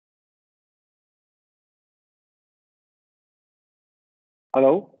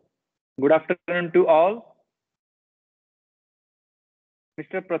Hello, good afternoon to all.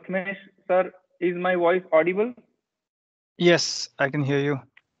 Mr. Prathmesh, sir, is my voice audible? Yes, I can hear you.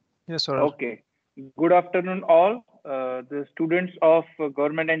 Yes, Oral. Okay. Good afternoon, all. The students of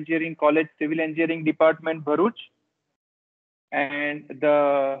Government Engineering College Civil Engineering Department, Bharuch, and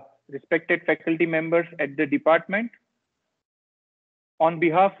the respected faculty members at the department. On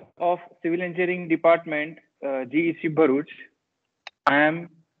behalf of Civil Engineering Department, GEC Bharuch, I am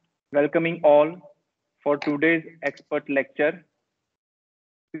welcoming all for today's expert lecture,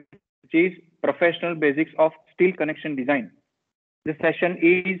 which is Professional Basics of Steel Connection Design. This session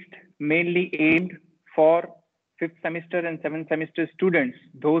is mainly aimed for 5th semester and 7th semester students,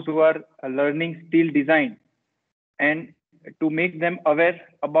 those who are learning steel design, and to make them aware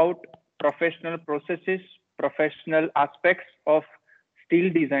about professional processes, professional aspects of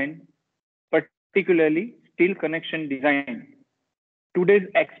steel design, particularly steel connection design. Today's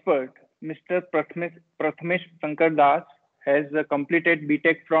expert, Mr. Prathmesh Shankardas, has completed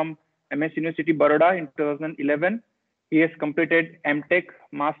BTech from MS University Baroda in 2011. He has completed MTech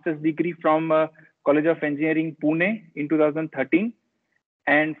Master's degree from College of Engineering Pune in 2013.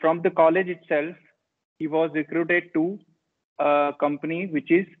 And from the college itself, he was recruited to a company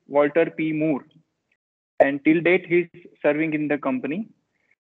which is Walter P. Moore. And till date, he's serving in the company.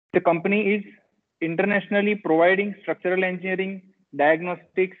 The company is internationally providing structural engineering,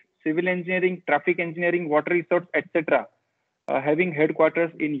 diagnostics, civil engineering, traffic engineering, water resource, etc., having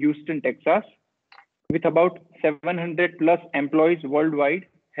headquarters in Houston, Texas, with about 700 plus employees worldwide,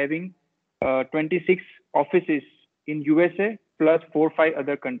 having 26 offices in USA plus 4-5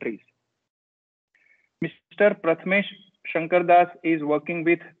 other countries. Mr. Prathmesh Shankardas is working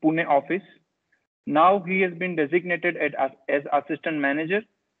with Pune office. Now he has been designated as assistant manager.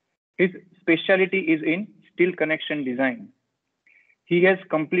 His specialty is in steel connection design. He has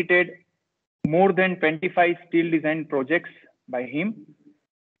completed more than 25 steel design projects by him.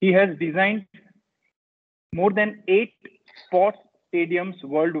 He has designed more than 8 sports stadiums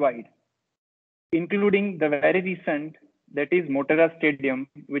worldwide, including the very recent, that is Motera Stadium,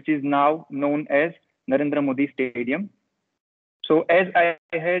 which is now known as Narendra Modi Stadium. So as I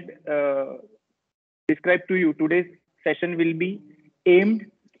had described to you, today's session will be aimed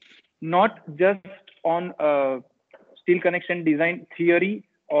not just on steel connection design theory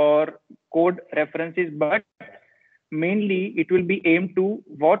or code references, but mainly it will be aimed to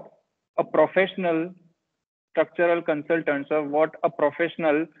what a professional structural consultants or what a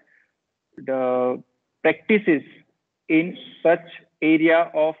professional practices in such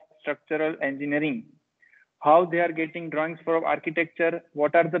area of structural engineering, how they are getting drawings for architecture,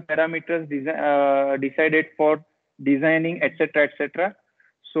 what are the parameters decided for designing, etc., etc.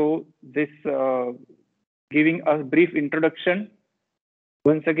 So this giving a brief introduction.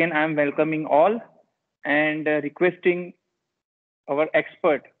 Once again, I am welcoming all and requesting our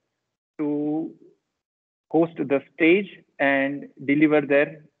expert to host the stage and deliver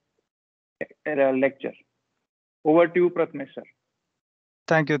their lecture. Over to you, Prathmesh sir.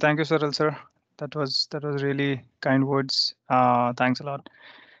 Thank you, Cyril sir. That was really kind words. Thanks a lot.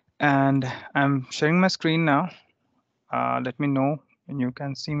 And I'm sharing my screen now. Let me know when you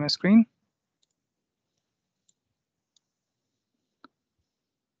can see my screen.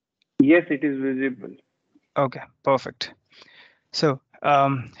 Yes, it is visible. Okay, perfect. So,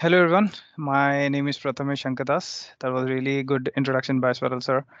 hello everyone. My name is Prathmesh Shankardas. That was really good introduction by Swaral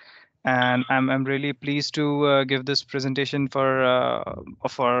sir, and I'm really pleased to give this presentation for on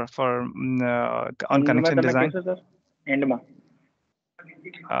connection design.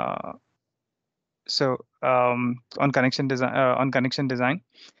 On connection design.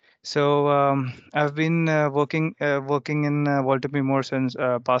 So I've been working in Walter P. Moore since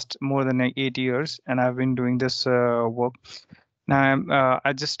past more than 8 years, and I've been doing this work. Now,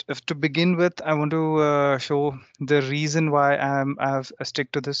 I just to begin with, I want to show the reason why I've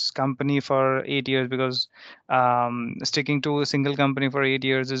stick to this company for 8 years, because sticking to a single company for 8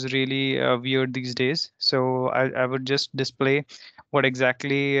 years is really weird these days. So I would just display what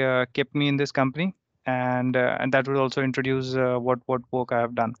exactly kept me in this company, and that will also introduce what work I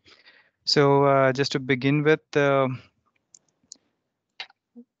have done. So just to begin with,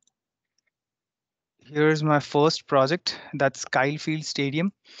 here's my first project. That's Kyle Field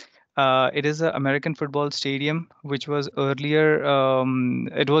Stadium. It is an American football stadium, which was earlier.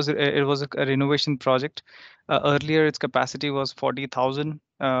 It was a renovation project. Earlier, its capacity was 40,000.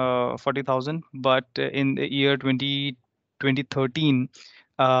 But in the year 2013,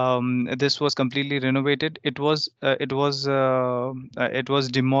 This was completely renovated. It was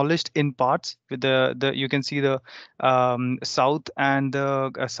demolished in parts. With the you can see the south and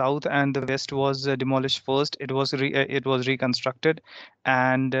the west was demolished first. It was reconstructed,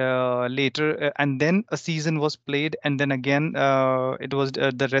 and later and then a season was played, and then again it was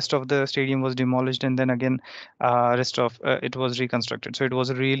the rest of the stadium was demolished, and then again rest of it was reconstructed. So it was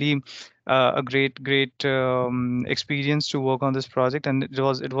a really a great experience to work on this project, and it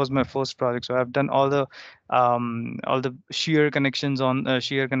was my first project. So I've done all the shear connections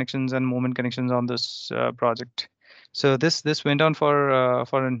and moment connections on this project. So this went on for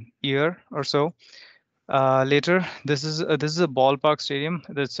an year or so. Later, this is a ballpark stadium.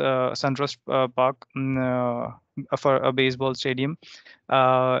 That's SunTrust Park, for a baseball stadium.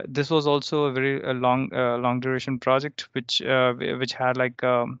 This was also a very long duration project, which had like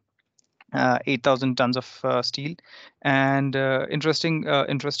 8,000 tons of steel, and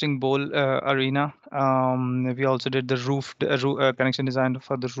interesting bowl arena. We also did the connection design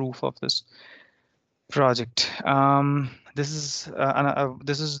for the roof of this project. This is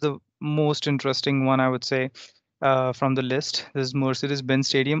the most interesting one, I would say, from the list. This is Mercedes-Benz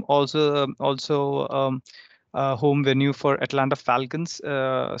Stadium, also home venue for Atlanta Falcons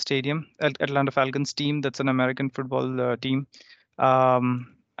stadium. Atlanta Falcons team. That's an American football team.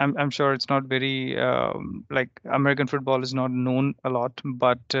 I'm sure it's not very like American football is not known a lot,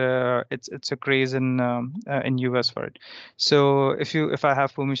 but it's a craze in US for it. So if I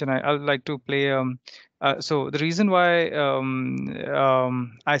have permission, I would like to play. So the reason why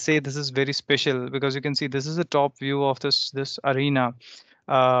I say this is very special, because you can see this is a top view of this arena,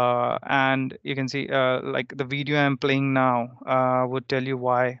 and you can see like the video I'm playing now would tell you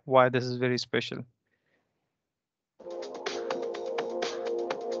why this is very special.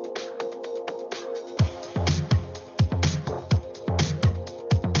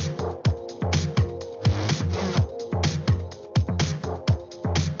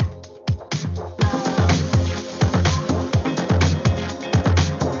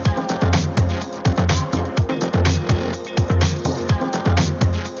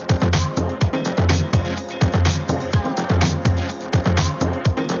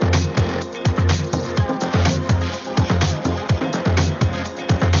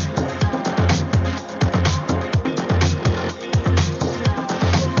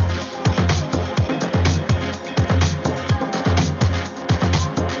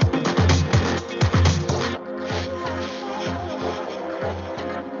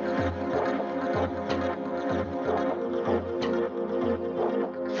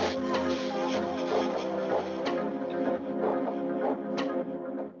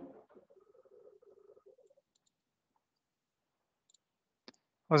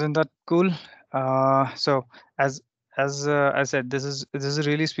 Wasn't that cool? So as I said, this is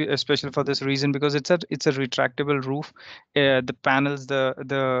really special for this reason, because it's a retractable roof. The panels,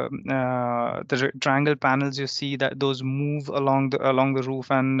 the triangle panels, you see that those move along the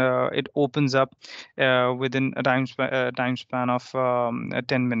roof, and it opens up within a time span of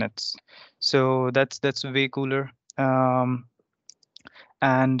 10 minutes. So that's way cooler.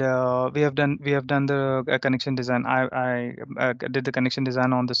 And we have done the connection design. I did the connection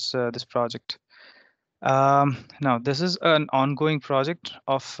design on this project. Now this is an ongoing project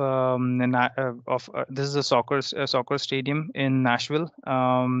this is a soccer stadium in Nashville.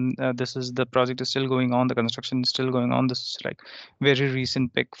 The project is still going on. The construction is still going on. This is like very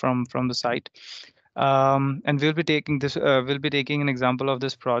recent pic from the site. And we'll be taking an example of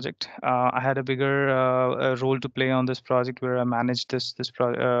this project. I had a bigger role to play on this project, where I managed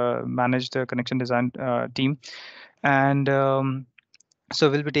managed the connection design team. And so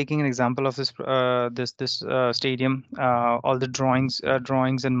we'll be taking an example of this stadium. All the drawings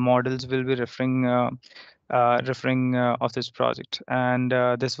and models will be referring of this project. And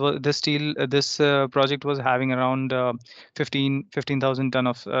this project was having around 15,000 ton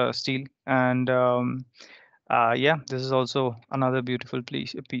of steel. And yeah, this is also another beautiful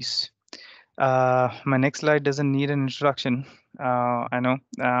piece. My next slide doesn't need an introduction. I know.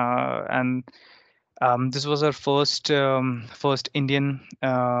 And this was our first Indian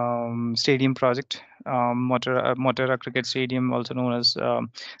stadium project, Motera Cricket Stadium, also known as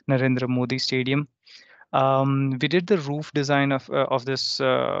Narendra Modi Stadium. We did the roof design of the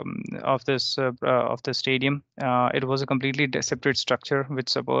stadium. It was a completely separate structure,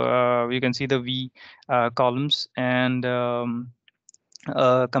 which you can see the V columns, and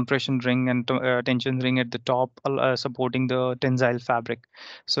compression ring and tension ring at the top, supporting the tensile fabric.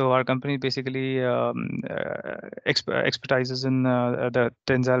 So our company basically expertises in the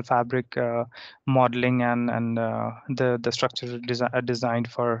tensile fabric modeling and the structure designed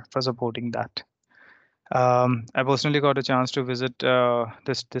for supporting that. I personally got a chance to visit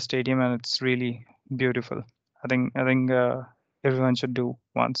this stadium, and it's really beautiful. I think everyone should do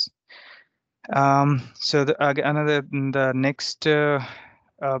once. So the next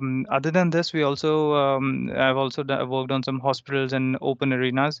other than this, we also I've also worked on some hospitals and open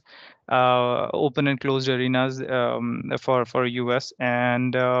arenas, open and closed arenas for US,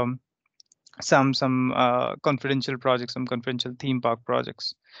 and some confidential projects, some confidential theme park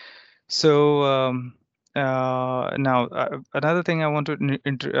projects. So now another thing I want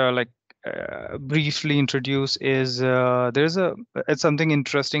to briefly introduce is there's a it's something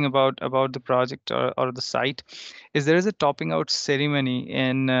interesting about the project or the site is there is a topping out ceremony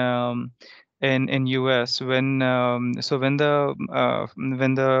in US when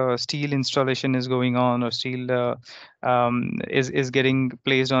the steel installation is going on, or steel is getting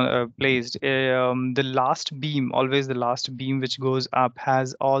placed. The last beam, always the last beam which goes up,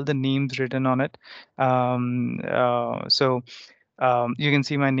 has all the names written on it. You can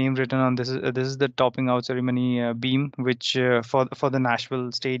see my name written on this. This is the topping out ceremony beam, which for the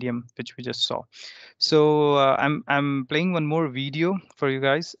Nashville Stadium, which we just saw. So I'm playing one more video for you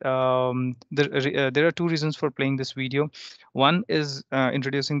guys. There are two reasons for playing this video. One is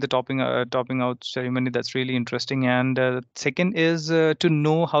introducing the topping out ceremony. That's really interesting. And second is to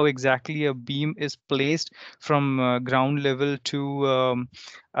know how exactly a beam is placed from ground level to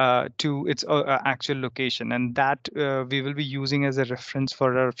its actual location, and that we will be using as a reference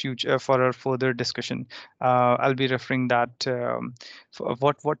for our future for our further discussion. I'll be referring that for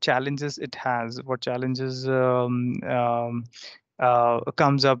what challenges it has, what challenges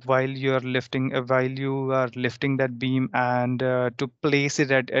comes up while you are lifting that beam, and to place it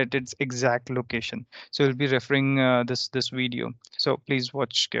at its exact location. So we'll be referring this video. So please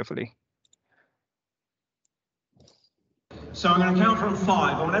watch carefully. So I'm going to count from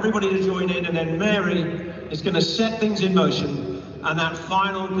 5. I want everybody to join in, and then Mary is going to set things in motion, and that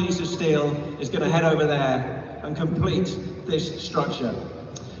final piece of steel is going to head over there and complete this structure.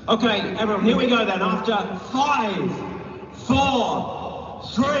 Okay, everyone, here we go then. After 5, 4,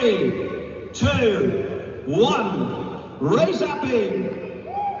 3, 2, 1, raise that beam.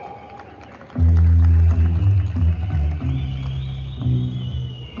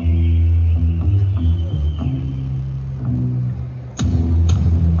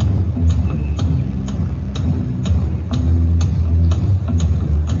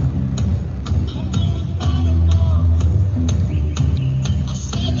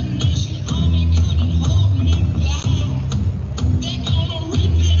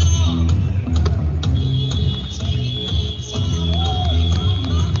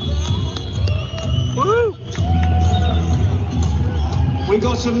 We've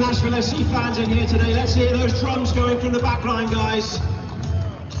got some Nashville SC fans in here today. Let's hear those drums going from the back line, guys.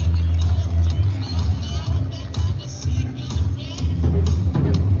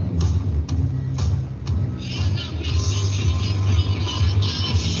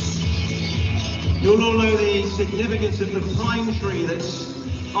 You'll all know the significance of the pine tree that's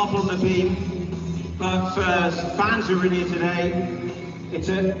up on the beam, but for fans who are in here today, it's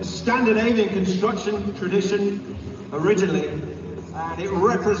a Scandinavian construction tradition originally, and it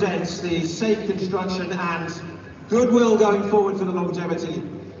represents the safe construction and goodwill going forward for the longevity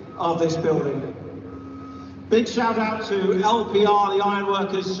of this building. Big shout out to LPR, the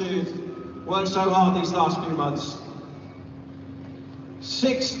ironworkers who've worked so hard these last few months.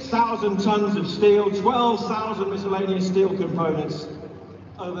 6,000 tons of steel, 12,000 miscellaneous steel components,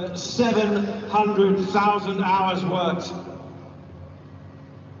 over 700,000 hours worked.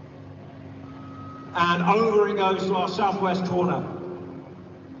 And over it goes to our southwest corner.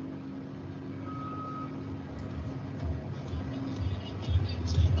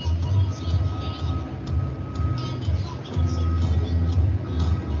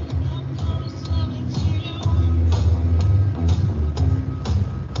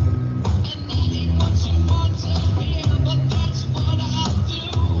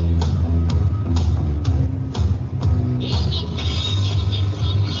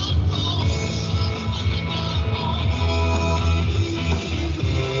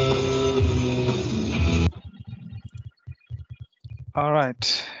 All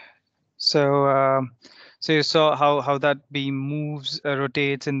right. So so you saw how that beam moves,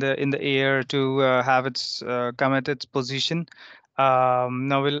 rotates in the air to have its come at its position.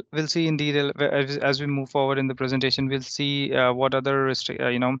 Now we'll see in detail as we move forward in the presentation. We'll see what other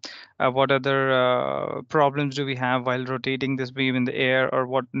what other problems do we have while rotating this beam in the air, or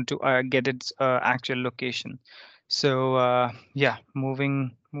what to get its actual location. So yeah,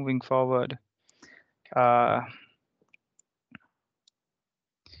 moving forward.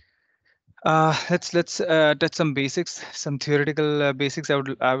 Let's touch some basics, some theoretical basics.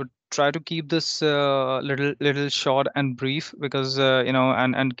 I would try to keep this little short and brief, because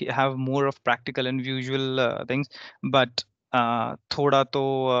and have more of practical and visual things. But thoda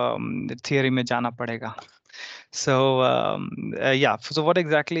to theory mein jana padega. So yeah. So what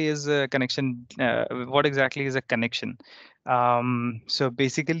exactly is a connection? What exactly is a connection? So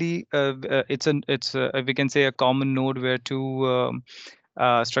basically, we can say a common node where two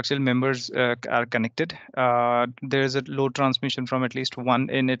structural members are connected. There is a load transmission from at least one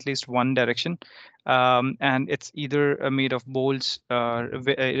direction, and it's either made of bolts,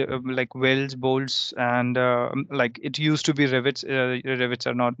 like welds, bolts, and like it used to be rivets. Rivets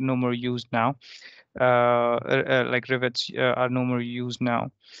are not no more used now. Like rivets are no more used now.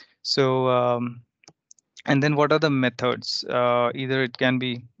 So and then what are the methods? Either it can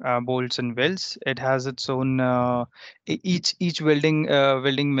be bolts and welds. It has its own each welding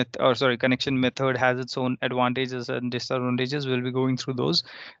method, or sorry, connection method has its own advantages and disadvantages. We'll be going through those.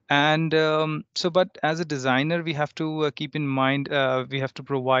 And but as a designer, we have to keep in mind, we have to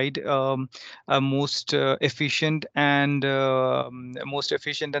provide a most efficient and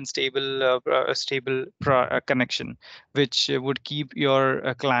stable connection, which would keep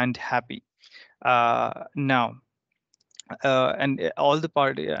your client happy. Now, and all the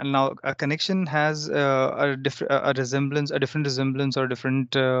party, and now a connection has a different resemblance, or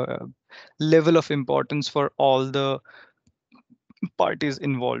different level of importance for all the parties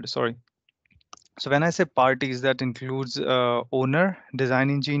involved. Sorry. So when I say parties, that includes owner, design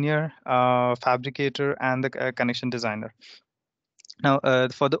engineer, fabricator, and the connection designer. Now,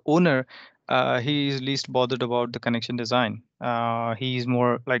 for the owner, he is least bothered about the connection design. He's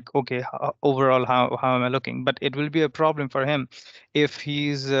more like, okay, overall, how am I looking? But it will be a problem for him if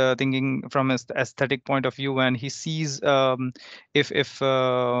he's thinking from an aesthetic point of view, and he sees if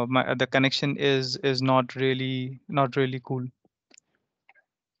the connection is not really cool.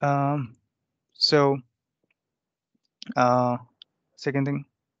 So second thing.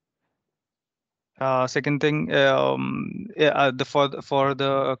 For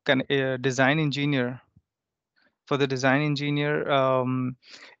the design engineer,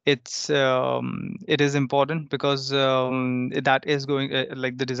 it is important, because that is going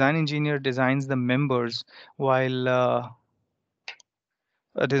like the design engineer designs the members, while a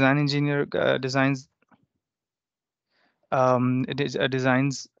design engineer designs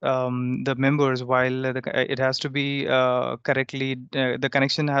designs the members, while it has to be correctly the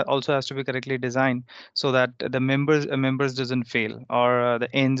connection also has to be correctly designed, so that the members doesn't fail, or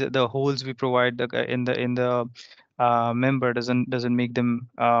the holes we provide in the member doesn't make them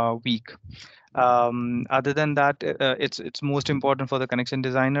weak. Other than that, it's most important for the connection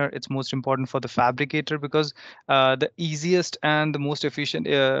designer. It's most important for the fabricator, because the easiest and the most efficient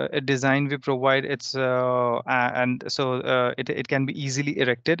design we provide, and so it can be easily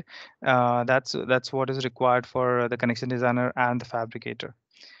erected. That's what is required for the connection designer and the fabricator.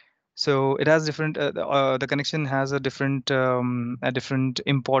 So it has different. The connection has a different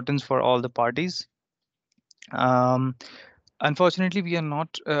importance for all the parties. Unfortunately, we are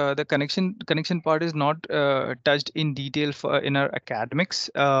not the connection part is not touched in detail in our academics.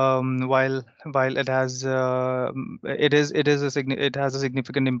 While it has it has a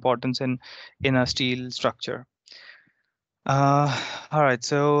significant importance in a steel structure. All right.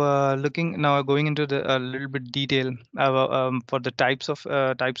 So going into a little bit detail for the types of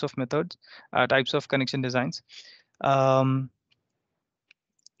methods, types of connection designs.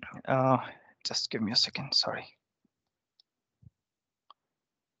 Just give me a second. Sorry.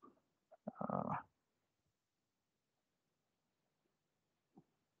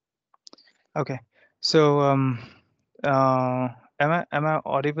 Okay, so am I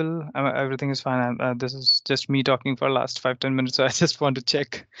audible? Everything is fine. This is just me talking for last 5-10 minutes, so I just want to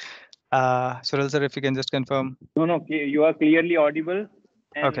check. Surel sir, if you can just confirm. No, you are clearly audible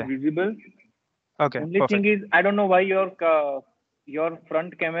and visible. Okay. Only Perfect. thing is, I don't know why your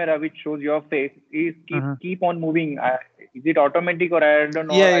front camera, which shows your face, is keep on moving. Is it automatic, or I don't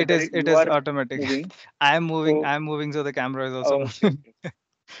know? Yeah, it is. It is automatic. Moving. I am moving, so the camera is also moving.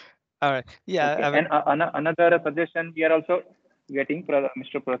 All right. Yeah. Okay. And another suggestion we are also getting,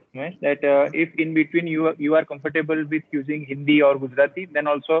 Mr. Prathmesh, that if in between you are comfortable with using Hindi or Gujarati, then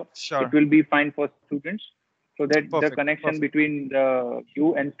also it will be fine for students. so that the Perfect. connection Perfect. between you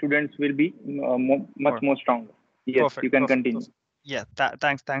and students will be much more stronger. Yes, Perfect. you can Perfect. continue. Perfect. Yeah.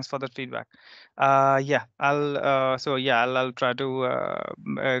 Thanks for the feedback. Yeah. I'll try to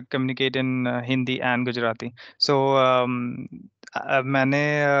communicate in Hindi and Gujarati. So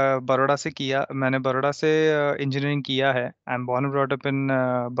मैंने बड़ौदा से engineering किया है. I'm born and brought up in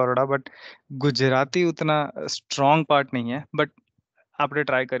Baroda, but Gujarati उतना strong part नहीं है. But आपने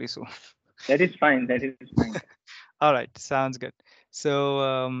try करीसु. That is fine. That is fine. All right. Sounds good. So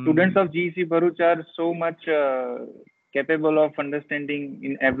Students of GEC Bharuch are so much capable of understanding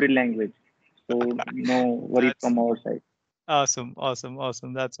in every language. So no worries that's from our side.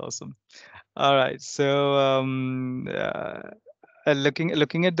 awesome. That's awesome. All right. So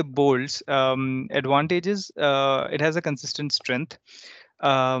looking at the bolts, advantages, it has a consistent strength.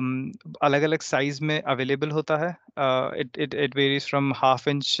 अलग अलग size में available होता है. It varies from half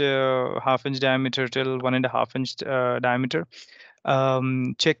inch diameter till 1.5 inch diameter.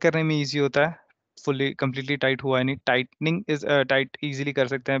 Check करने में easy होता है. Fully completely tight हुआ है नहीं. Tightening is tight easily कर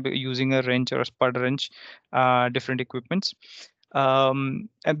सकते हैं using a wrench or a spud wrench, different equipments. And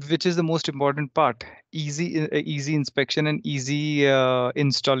which is the most important part, easy inspection and easy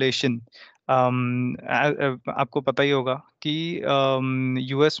installation. आपको पता ही होगा कि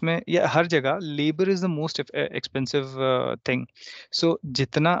यूएस में या हर जगह labour is the most expensive thing. सो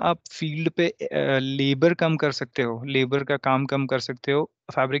जितना आप फील्ड पे लेबर कम कर सकते हो, लेबर का काम कम कर सकते हो,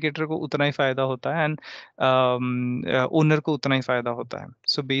 फैब्रिकेटर को उतना ही फायदा होता है एंड ओनर को उतना ही फायदा होता है.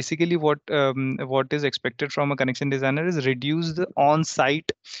 So basically what is expected from a connection designer is reduce the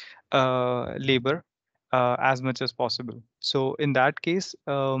on-site labor as much as possible. So in that case,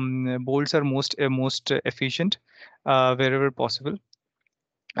 bolts are most efficient wherever possible.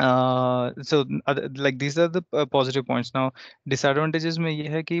 So like these are the positive points. Now disadvantages में ये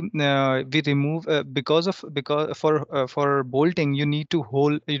है कि we remove because for bolting you need to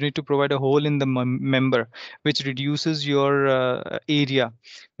provide a hole in the member, which reduces your area,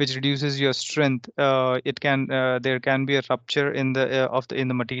 which reduces your strength. There can be a rupture in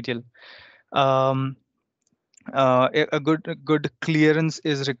the material. A good clearance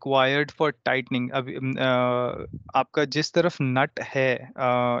is required for tightening. अब आपका जिस तरफ नट है,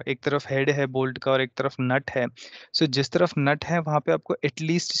 एक तरफ head है bolt का और एक तरफ नट है. सो जिस तरफ नट है वहाँ पे आपको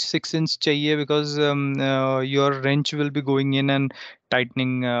एटलीस्ट 6 इंच चाहिए, because your wrench will be going in and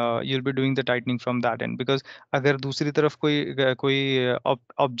tightening, you'll be doing the tightening from that end. Because अगर दूसरी तरफ कोई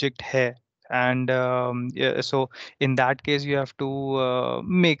object है, and so in that case you have to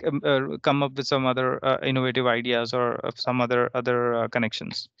come up with some other innovative ideas or some other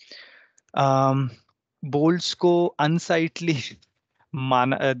connections. Bolts को unsightly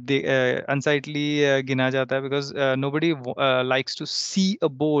unsightly गिना जाता है, because nobody likes to see a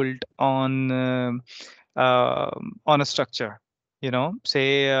bolt on a structure. Say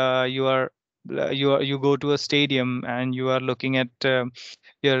you go to a stadium and you are looking at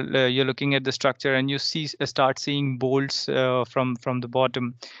you're looking at the structure and you start seeing bolts from the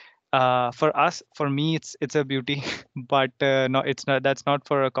bottom. For me it's a beauty. But no, that's not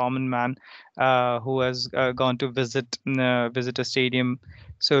for a common man who has gone to visit a stadium.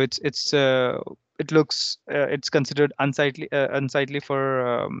 So it's considered unsightly for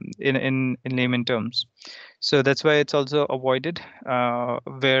in layman terms. So that's why it's also avoided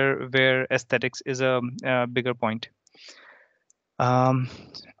where aesthetics is a bigger point. All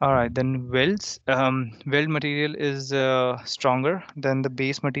right, then welds. Weld material is stronger than the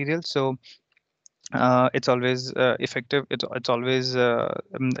base material, so it's always effective. It's always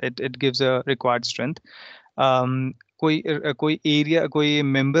it gives a required strength. कोई area, कोई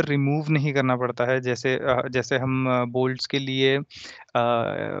member remove नहीं करना पड़ता है, जैसे हम bolts के लिए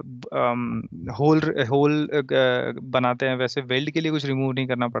होल बनाते हैं, वैसे वेल्ड के लिए कुछ रिमूव नहीं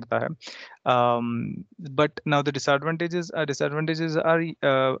करना पड़ता है. But now the disadvantages are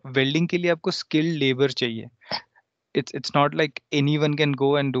welding के लिए आपको स्किल्ड लेबर चाहिए. It's not like anyone can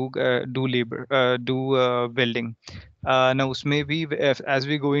go and do welding. Now उसमें भी as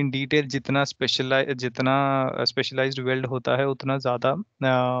we go in detail, जितना specialized weld होता है उतना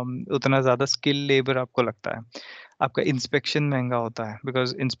ज़्यादा skill labor आपको लगता है. आपका inspection महंगा होता है,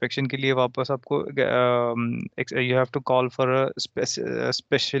 because inspection के लिए वापस आपको you have to call for a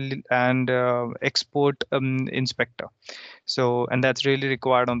special and expert inspector. So and that's really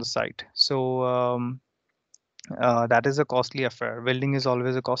required on the site. So that is a costly affair. Welding is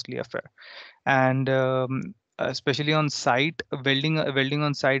always a costly affair, and especially on site, welding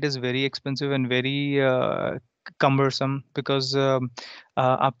on site is very expensive and very cumbersome, because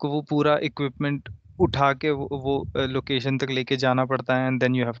आपको वो पूरा equipment उठा के वो location तक लेके जाना पड़ता है, and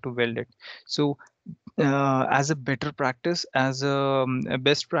then you have to weld it. So As a better practice, as a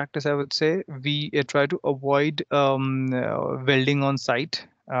best practice, I would say we try to avoid welding on site,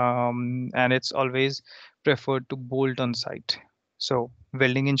 and it's always preferred to bolt on site. So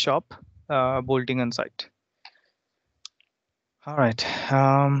welding in shop, bolting on site. All right.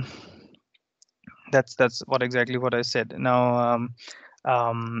 That's what exactly what I said. Now,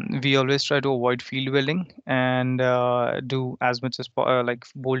 we always try to avoid field welding and do as much as like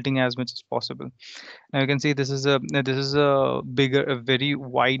bolting as much as possible. Now you can see this is a bigger, a very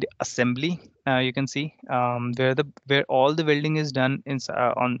wide assembly. You can see where all the welding is done in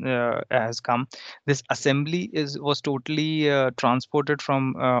on has come. This assembly was totally transported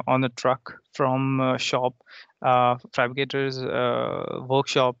from on a truck from shop, fabricators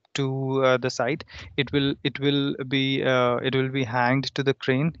workshop to the site. It will be hanged to the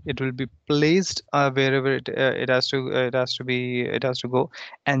crane. It will be placed wherever it has to go,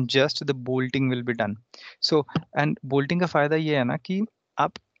 and just the bolting will be done. So and bolting का फायदा ये है ना कि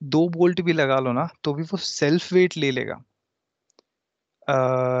आप 2 bolt भी लगा लो ना तो भी वो सेल्फ वेट ले लेगा,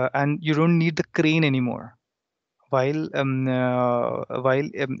 and you don't need the crane anymore. while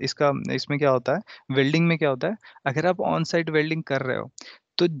इसका इसमें क्या होता है, वेल्डिंग में क्या होता है, अगर आप ऑन साइट वेल्डिंग कर रहे हो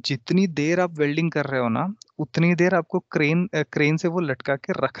तो जितनी देर आप वेल्डिंग कर रहे हो ना उतनी देर आपको क्रेन से वो लटका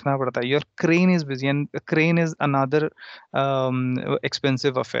के रखना पड़ता है. Your crane is busy and crane is another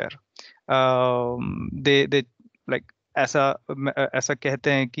expensive affair. They like ऐसा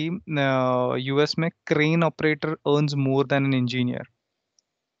कहते हैं कि यूएस में crane operator earns more than an engineer.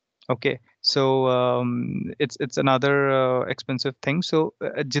 Okay, so it's another expensive thing. So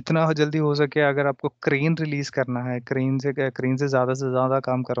जितना जल्दी हो सके अगर आपको क्रेन रिलीज करना है, क्रेन से ज़्यादा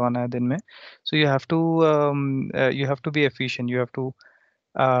काम करवाना है दिन में, so you have to be efficient. You have to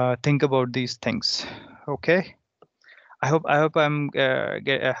think about these things. Okay, I hope I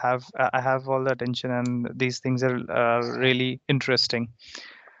have all the attention, and these things are really interesting.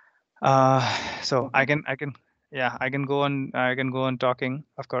 So I can yeah, I can go on talking,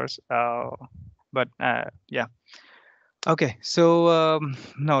 of course, but yeah. Okay, so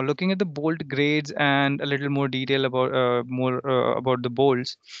now looking at the bolt grades and a little more detail about the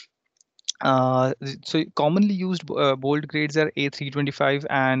bolts. So commonly used bolt grades are A325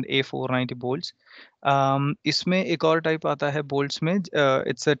 and A490 bolts. इसमें एक और type आता है bolts में,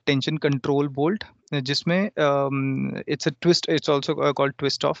 it's a tension control bolt, जिसमें it's a twist, it's also called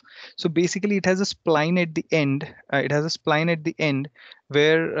twist off. So basically it has a spline at the end.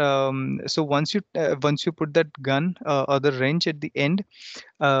 Where so once you put that gun or the wrench at the end,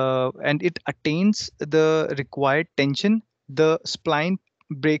 and it attains the required tension, the spline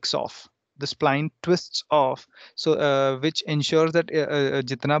breaks off. The spline twists off, so which ensures that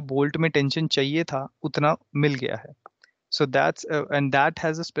जितना bolt में tension चाहिए था उतना मिल गया है. So that's and that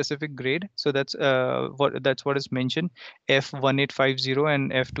has a specific grade. So that's what is mentioned, F1850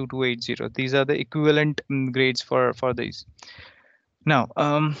 and F2280. These are the equivalent grades for these. Now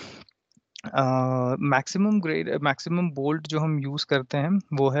maximum bolt जो हम use करते हैं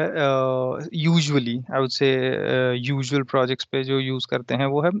वो है usually I would say usual projects पे जो use करते हैं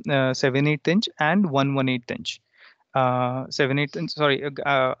वो है 7/8 inch and 1/8 inch. 7/8 inch, sorry,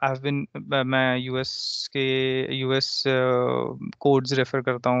 I have been, मैं यूएस कोड्स रेफर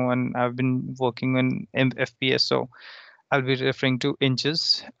करता हूँ and I have been working in FPS, so I will be referring two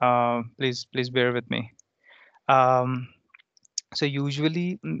inches. Please bear with me. So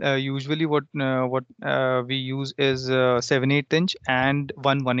usually what we use is 7/8 inch and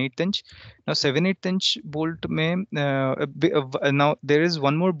 1/8 inch. Now 7/8 inch bolt mein now there is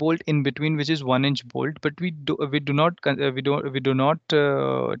one more bolt in between which is 1-inch bolt, but we do not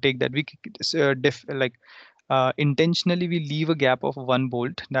take that. Intentionally we leave a gap of 1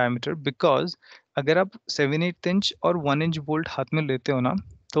 bolt diameter, because अगर आप 7/8 inch और 1-inch bolt हाथ में लेते हो ना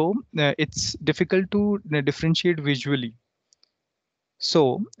तो it's difficult to differentiate visually. So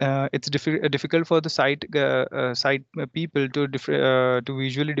it's difficult for the site people to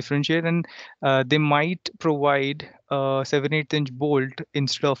visually differentiate, and they might provide a 7/8 inch bolt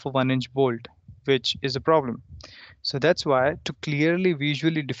instead of a 1-inch bolt, which is a problem. So that's why, to clearly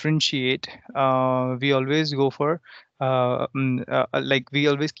visually differentiate, we always go for we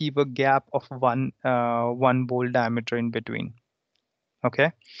always keep a gap of one bolt diameter in between.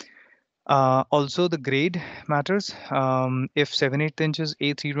 Okay. Also, the grade matters. If 7/8 inch is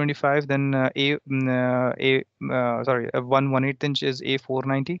A325, then 1/8 inch is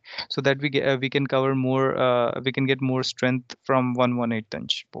A490, so that we can cover more. We can get more strength from 1/8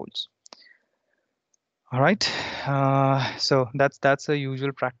 inch bolts. All right. So that's a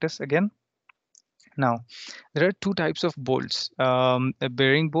usual practice again. Now, there are two types of bolts,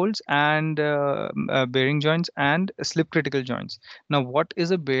 bearing bolts and bearing joints and slip critical joints. Now, what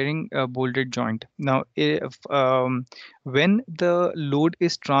is a bearing bolted joint? Now, if when the load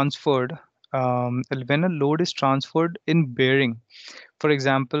is transferred, when a load is transferred in bearing, for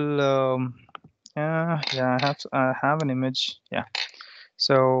example, yeah, I have an image. Yeah,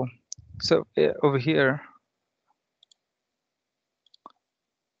 so over here.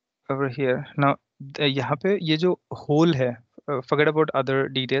 Over here now, यहाँ पे ये जो hole है, forget about other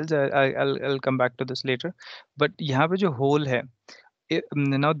details. I'll come back to this later. But यहाँ पे जो hole है,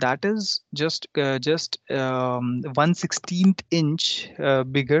 now that is just 1/16th inch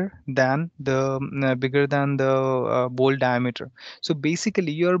bigger than the bolt diameter. So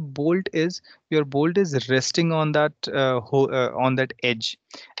basically, your bolt is resting on that on that edge,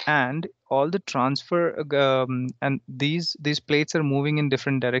 and all the transfer and these plates are moving in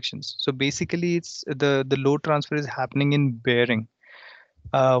different directions. So basically, it's the load transfer is happening in bearing.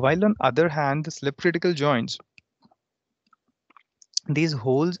 While on other hand, the slip critical joints, these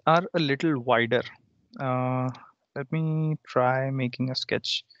holes are a little wider. Let me try making a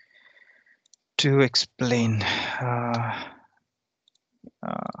sketch to explain.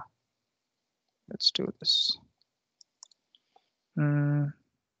 Let's do this.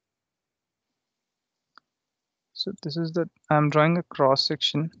 So this is I'm drawing a cross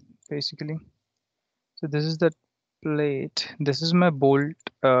section basically. So this is the plate. This is my bolt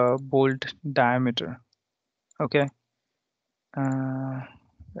diameter. Okay.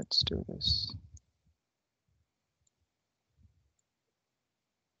 Let's do this.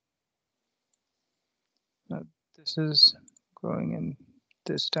 Now this is going in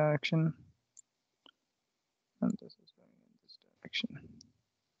this direction, and this is going in this direction.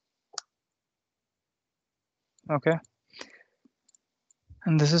 Okay.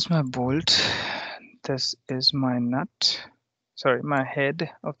 And this is my bolt. This is my nut. Sorry, my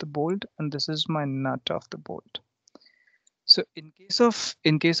head of the bolt, and this is my nut of the bolt. So in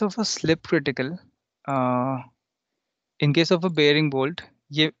case of a slip critical, in case of a bearing bolt,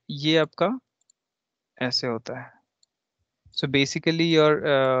 ये आपका ऐसे होता है. So basically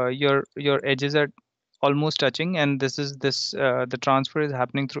your edges are almost touching, and this is the transfer is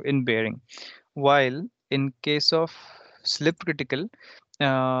happening through in bearing. While in case of slip critical,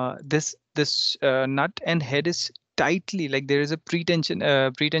 this nut and head is tightly, like there is a pretension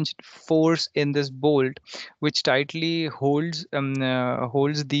force in this bolt which tightly holds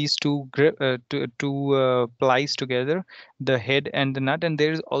these two plies together, the head and the nut, and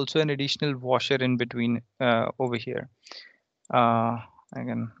there is also an additional washer in between over here. I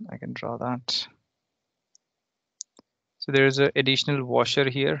can draw that. So there is an additional washer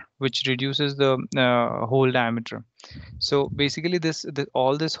here which reduces the hole diameter. So basically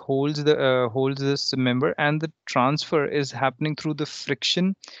all this holds this member, and the transfer is happening through the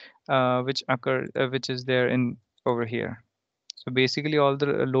friction which is there in over here. So basically all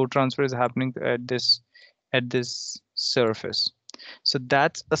the load transfer is happening at this surface. So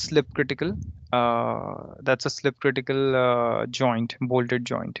that's a slip critical joint, bolted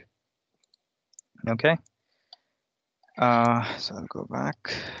joint. Okay. So I'll go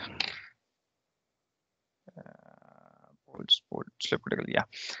back. Bolt, slip critical, yeah.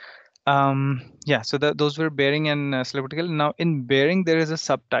 Yeah, so those were bearing and slip critical. Now in bearing, there is a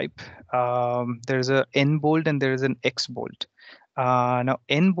subtype. There is a N bolt and there is an X bolt. Now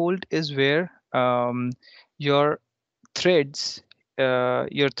N bolt is where your threads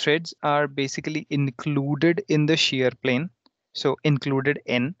are basically included in the shear plane. So included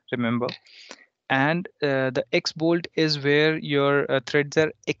N, remember. And the X bolt is where your threads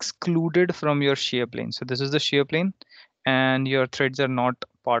are excluded from your shear plane. So this is the shear plane, and your threads are not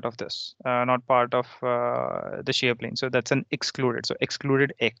part of this, not part of the shear plane. So that's an excluded. So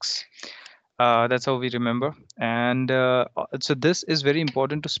excluded X. That's how we remember. And so this is very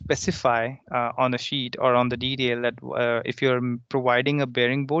important to specify on a sheet or on the detail that if you're providing a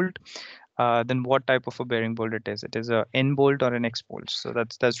bearing bolt, then what type of a bearing bolt it is. It is a N bolt or an X bolt. So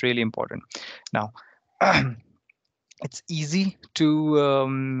that's really important. Now, it's easy to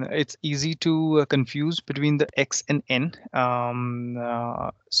confuse between the X and N.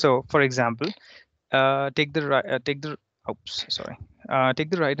 So for example, take the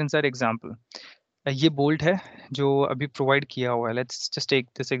right hand side example. ये bolt है जो अभी provide किया हुआ है. Let's just take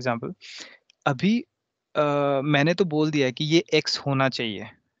this example. अभी मैंने तो बोल दिया है कि ये X होना चाहिए.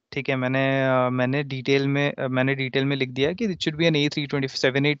 ठीक है, मैंने डिटेल में लिख दिया कि it should be N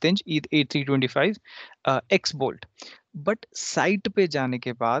A327/8 inch A325 X bolt. But site पे जाने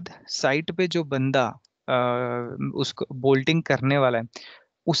के बाद साइट पे जो बंदा उसको बोल्टिंग करने वाला है,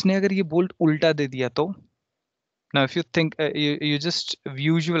 उसने अगर ये बोल्ट उल्टा दे दिया तो, now if you think you just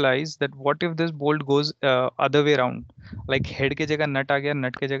visualize that what if this bolt goes other way around, like head के जगह nut आ गया,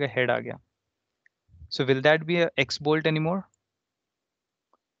 nut के जगह head आ गया, so will that be a X bolt anymore?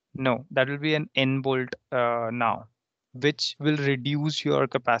 No, that will be an N bolt now, which will reduce your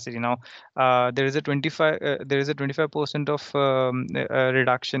capacity. Now, there is a 25% of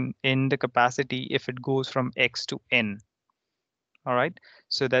reduction in the capacity if it goes from X to N. All right,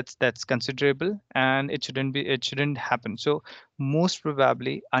 so that's considerable, and it shouldn't happen. So most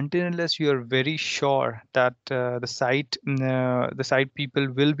probably, until unless you are very sure that the site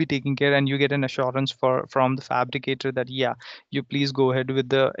people will be taking care, and you get an assurance from the fabricator that yeah, you please go ahead with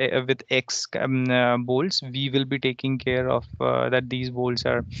the with X bolts, we will be taking care of that these bolts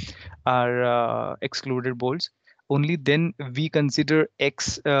are excluded bolts. Only then we consider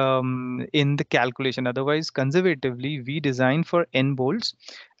X in the calculation. Otherwise, conservatively, we design for N bolts,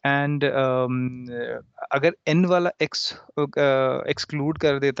 and अगर N वाला X exclude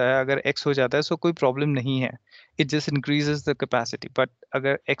कर देता है, अगर X हो जाता है, so कोई problem नहीं है. It just increases the capacity. But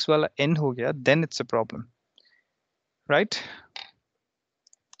अगर X वाला N हो गया, then it's a problem, right?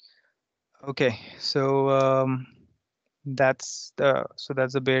 Okay, so that's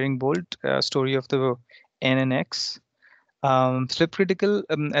the bearing bolt story of the N and X. Slip critical,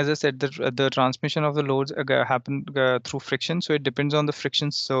 as I said, the transmission of the loads happen through friction, so it depends on the friction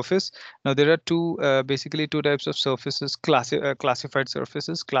surface. Now there are basically two types of surfaces, classified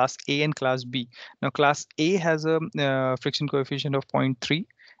surfaces, class A and class B. Now class A has a friction coefficient of 0.3,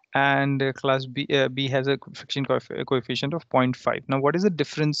 and class B has a friction coefficient of 0.5. Now what is the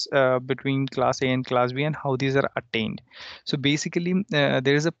difference between class A and class B, and how these are attained? So basically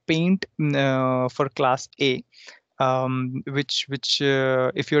there is a paint for class A, which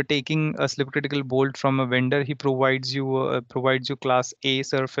if you're taking a slip critical bolt from a vendor, he provides you class A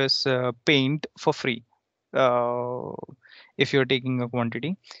surface paint for free if you're taking a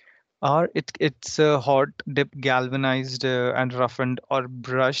quantity, or it's hot dipped, galvanized, and roughened or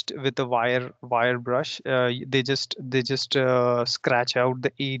brushed with a wire brush. They just scratch out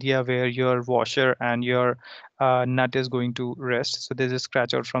the area where your washer and your nut is going to rest. So they just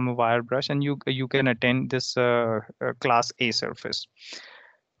scratch out from a wire brush, and you can attain this class A surface.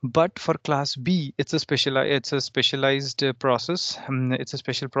 But for class B, it's a specialized process. It's a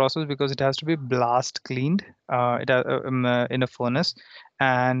special process because it has to be blast cleaned in a furnace,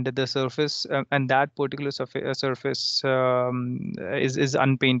 and the surface and that particular surface is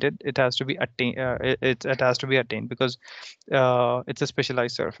unpainted. It has to be attained. It has to be attained because it's a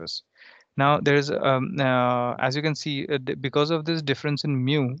specialized surface. Now there's as you can see, because of this difference in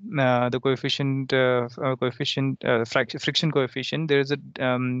mu, the friction coefficient, there is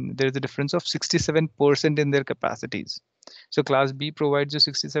a difference of 67% in their capacities. So class B provides you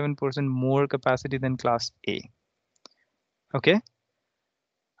 67% more capacity than class A. Okay,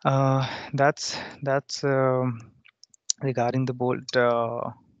 that's regarding the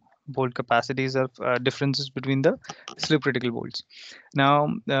bolt capacities of differences between the slip critical bolts.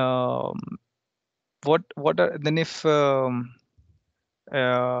 Now what are then if what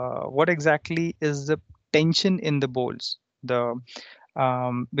exactly is the tension in the bolts?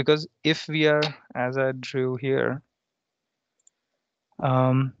 Because if we are, as I drew here,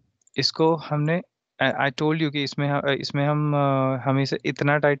 इसको हमने I told you कि इसमें हम इसे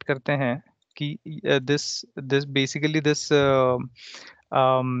इतना tight करते हैं कि this basically this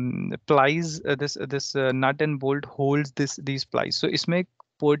plies, this nut and bolt holds these plies. So इसमें एक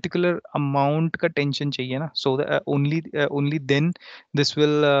particular amount का tension चाहिए ना, so that only then this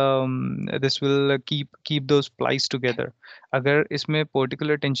will keep those plies together. अगर इसमें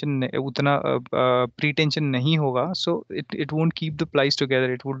particular tension उतना pre-tension नहीं होगा, so it won't keep the plies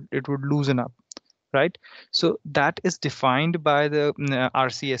together. It would loosen up. Right, so that is defined by the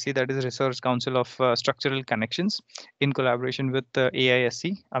RCSE, that is Research Council of Structural Connections, in collaboration with the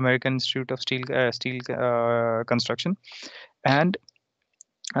AISC, American Institute of Steel Construction, and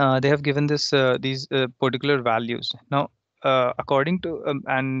they have given these particular values. Now, according to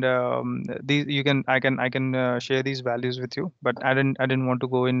these, I can share these values with you, but I didn't want to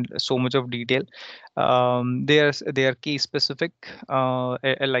go in so much of detail. They are case specific.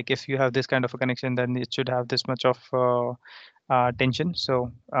 Like if you have this kind of a connection, then it should have this much of tension.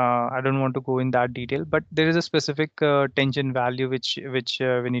 So I don't want to go in that detail, but there is a specific tension value which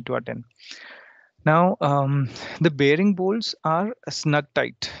we need to attain. Now the bearing bolts are snug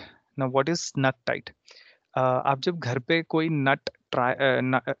tight. Now what is snug tight? आप जब घर पे कोई not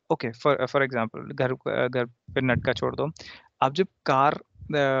okay for example घर पे नट का छोड़ दो, आप जब कार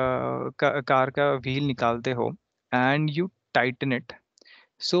का व्हील निकालते हो and you tighten it,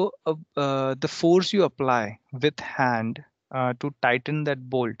 So the force you apply with hand to tighten that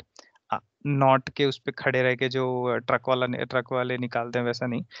bolt, not के उस पे खड़े रह के जो ट्रक वाले निकालते हैं वैसा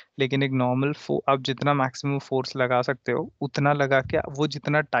नहीं, लेकिन एक नॉर्मल आप जितना मैक्सिमम फोर्स लगा सकते हो उतना लगा के वो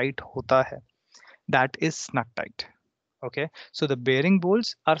जितना टाइट होता है, that is snug tight. Okay, so the bearing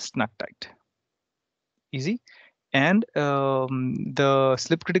bolts are snug tight, easy, and the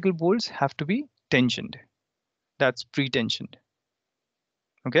slip critical bolts have to be tensioned, that's pre-tensioned.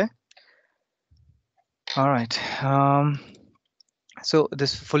 Okay, all right. So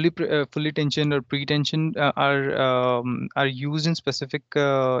this fully tensioned or pre-tensioned are used in specific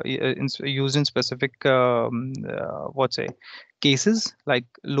what say cases like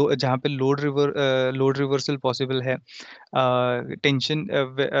जहाँ पे load reversal possible है, tension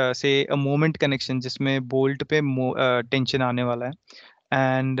say a moment connection जिसमें bolt पे tension आने वाला है,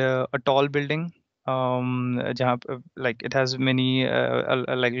 and a tall building जहाँ like it has many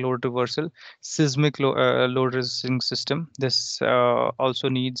like load reversal, seismic load resisting system. This also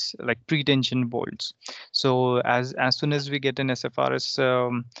needs like pre-tension bolts. So as soon as we get an SFRS,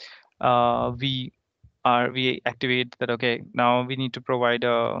 we activate that. Okay, now we need to provide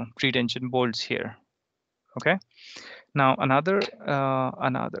pre-tension bolts here. Okay, now another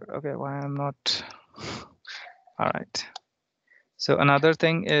okay, why I'm not all right. So another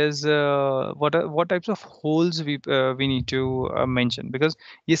thing is what types of holes we need to mention, because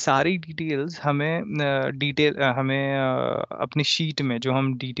ये सारी details हमें अपनी sheet में जो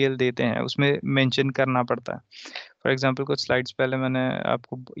हम detail देते हैं उसमें mention करना पड़ता है. For example, कुछ slides पहले मैंने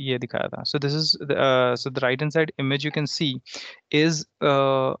आपको ये दिखाया था. So this is so the right hand side image you can see is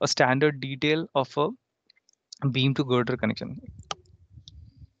a standard detail of a beam to girder connection.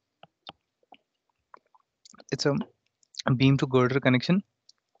 It's a beam to girder connection,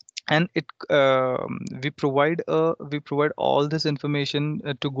 and it we provide all this information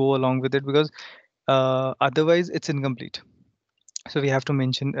to go along with it, because otherwise it's incomplete. So we have to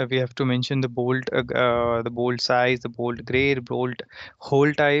mention the bolt size, the bolt grade, bolt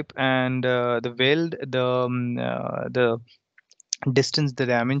hole type, and the weld, the distance, the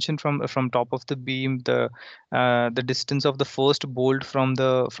dimension from top of the beam, the distance of the first bolt from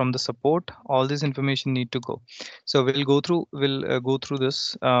the support. All this information need to go. So we'll go through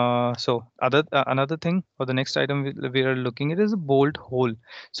this. So another thing, or the next item we are looking at is a bolt hole.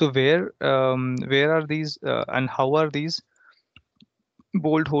 So where are these and how are these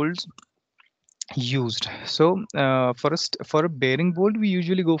bolt holes used? So for a bearing bolt, we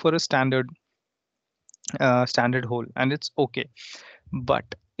usually go for a standard hole, and it's okay.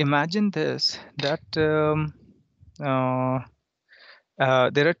 But imagine this, that there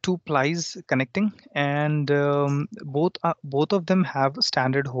are two plies connecting, and both of them have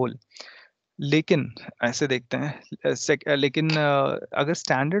standard hole. लेकिन ऐसे देखते हैं लेकिन अगर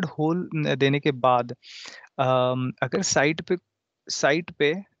standard whole देने के बाद अगर साइट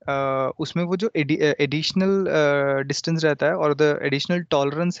पे उसमें वो जो एडिशनल डिस्टेंस रहता है और द एडिशनल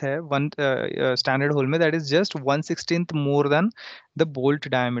टॉलरेंस है वन स्टैंडर्ड होल में, that is just 1/16 more than the bolt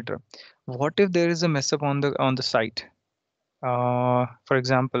diameter. What if there is a mess up on the site? For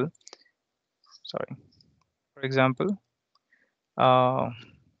example,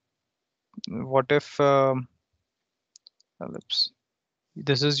 what if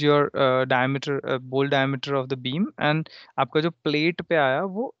this is your diameter, bolt diameter of the beam, and आपका जो plate पे आया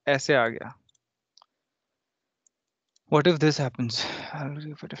वो ऐसे आ गया. What if this happens? I'll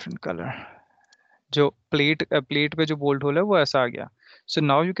give a different color. जो plate पे जो bolt hole है वो ऐसा आ गया. So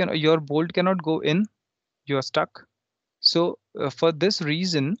now your bolt cannot go in, you are stuck. So for this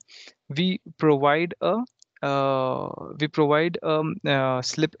reason we provide a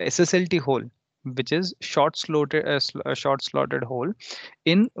slip SSLT hole, which is short slotted hole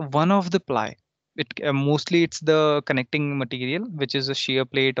in one of the ply. It mostly it's the connecting material, which is a shear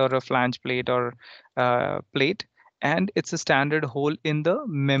plate or a flange plate or plate, and it's a standard hole in the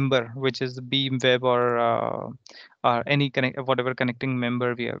member, which is the beam web or any whatever connecting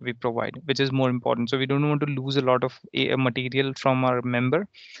member we provide, which is more important. So we don't want to lose a lot of material from our member,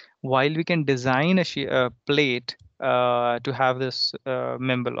 while we can design a plate to have this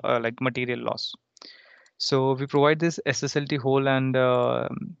member like material loss. So we provide this SSLT hole, and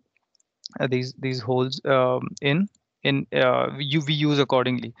these holes we use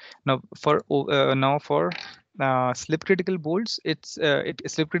accordingly. Now for slip critical bolts,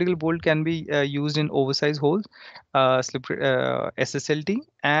 slip critical bolt can be used in oversized holes, SSLT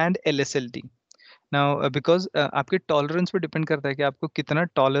and LSLT. Now because आपके tolerance पे depend करता है कि आपको कितना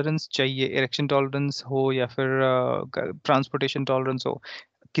tolerance चाहिए, erection tolerance हो या फिर ट्रांसपोर्टेशन टॉलरेंस हो.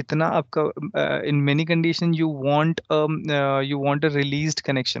 कितना आपका in many conditions you want a released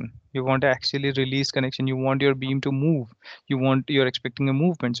connection. You want actually released connection. You want your beam to move. You're expecting a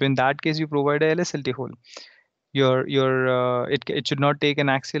movement. So in that case, you provide a LSLT hole. It should not take an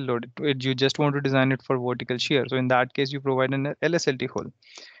axial load. You just want to design it for vertical shear. So in that case, you provide an LSLT hole.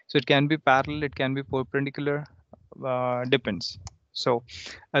 So it can be parallel, it can be perpendicular, depends. So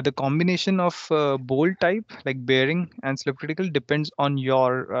the combination of bolt type like bearing and slip critical depends on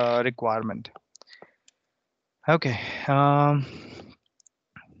your requirement. Okay.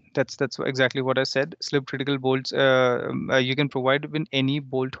 That's exactly what I said. Slip critical bolts you can provide with any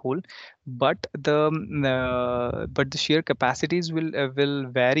bolt hole, but the shear capacities will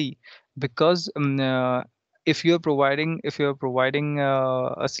vary because if you're providing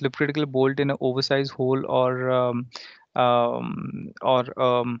a slip critical bolt in an oversized hole or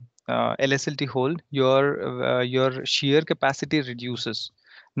LSLT hole, your shear capacity reduces.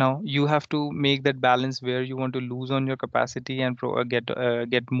 Now you have to make that balance where you want to lose on your capacity and get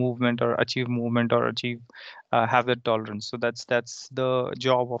movement or achieve movement or achieve have that tolerance. So that's the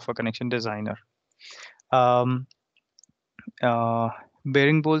job of a connection designer. Um, uh,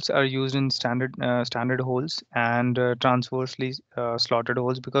 Bearing bolts are used in standard holes and transversely slotted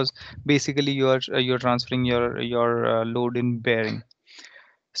holes because basically you're transferring your load in bearing.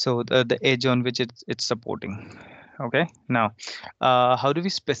 So the edge on which it's supporting. Okay, now how do we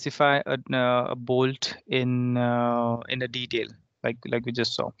specify a bolt in a detail like we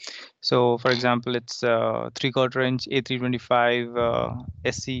just saw? So for example, it's 3/4 inch A325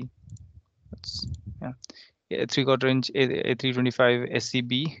 SC. That's, yeah, 3/4 inch A325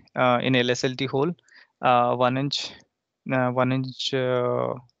 SCB in LSLT hole, 1 inch 1 inch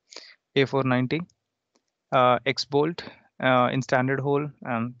A490 X bolt in standard hole,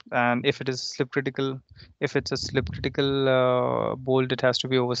 and if it is slip critical, if it's a slip critical bolt, it has to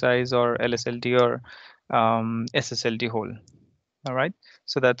be oversized or LSLT or SSLT hole. All right,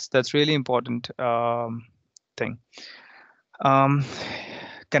 so that's really important thing.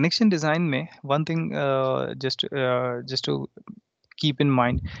 Connection design में one thing just to keep in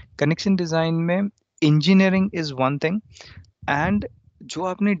mind, connection design में engineering is one thing and जो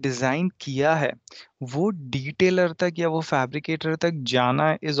आपने design किया है वो detailer तक या वो फैब्रिकेटर तक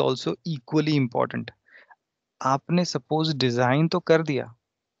जाना इज ऑल्सो इक्वली इम्पोर्टेंट. आपने सपोज डिजाइन तो कर दिया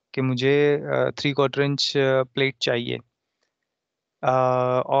कि मुझे 3/4 इंच प्लेट चाहिए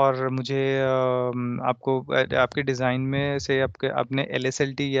और मुझे आपको आपके डिजाइन में से आपने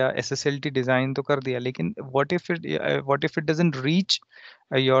LSLT या SSLT डिजाइन तो कर दिया, लेकिन what if it doesn't reach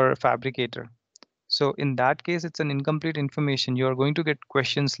your fabricator. So in that case, it's an incomplete information. You are going to get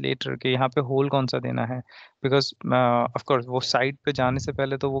questions later कि यहाँ पे hole कौन सा देना है, because of course वो site पे जाने से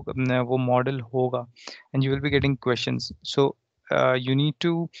पहले तो वो model होगा and you will be getting questions. So you need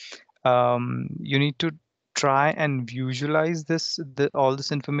to try and visualize all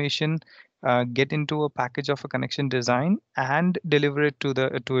this information, get into a package of a connection design and deliver it to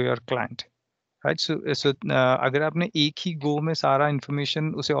your client. Right, so अगर आपने एक ही गो में सारा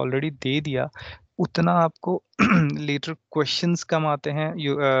information उसे already दे दिया, उतना आपको letter questions कम आते हैं.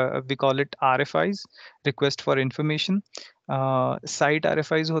 We call it RFIs, request for information. Site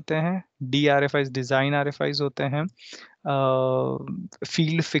RFIs होते हैं, DRFIs डिजाइन RFIs होते हैं,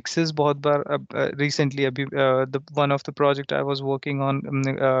 फील्ड फिक्सेस बहुत बार. रिसेंटली अभी one of the project I was working on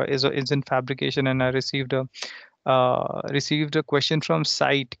is in fabrication and I received a question from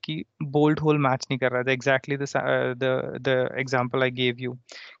site कि bolt hole match नहीं कर रहा था. Exactly the example I gave you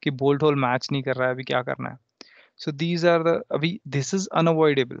कि bolt hole match नहीं कर रहा है, अभी क्या करना है. So these are अभी this is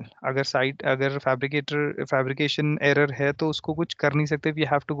unavoidable. अगर fabrication error है तो उसको कुछ कर नहीं सकते. We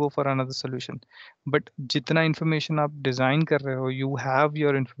have to go for another solution. But जितना information आप design कर रहे हो, you have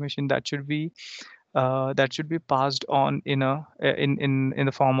your information that should be passed on in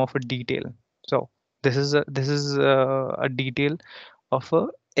the form of a detail. So this is a detail of a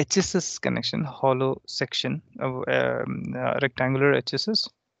HSS connection, hollow section of rectangular HSS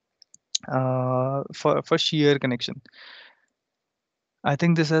for shear connection. I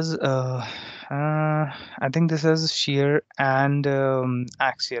think this has shear and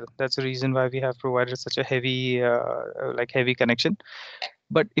axial. That's the reason why we have provided such a heavy heavy connection.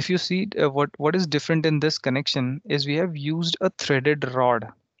 But if you see what is different in this connection is we have used a threaded rod.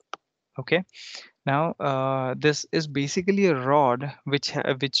 Okay. Now this is basically a rod which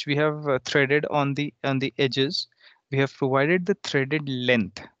we have threaded on the edges. We have provided the threaded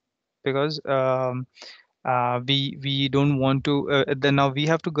length because we don't want to. Then now we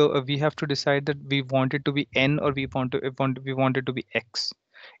have to go. We have to decide that we want it to be N or we want it to be X.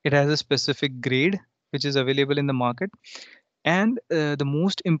 It has a specific grade which is available in the market. And the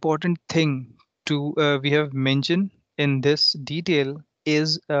most important thing to we have mentioned in this detail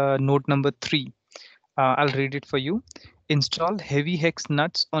is note number 3. I'll read it for you. Install heavy hex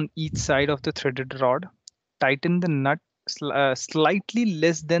nuts on each side of the threaded rod. Tighten the nut slightly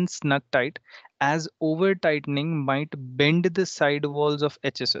less than snug tight, as over tightening might bend the side walls of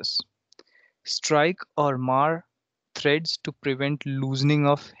HSS. Strike or mar threads to prevent loosening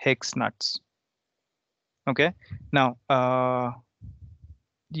of hex nuts. Okay. Now,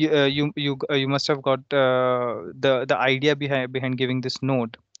 you must have got the idea behind giving this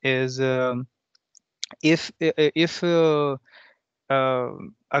note is if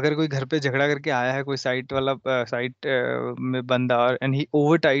अगर कोई घर पे झगड़ा करके आया है कोई site वाला साइट में बंदा और and he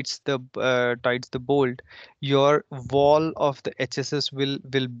over tights the bolt, your wall of the HSS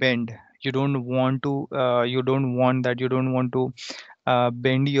will bend. You don't want to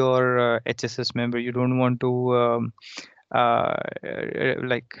bend your HSS member. You don't want to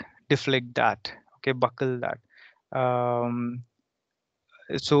like deflect that, okay, buckle that.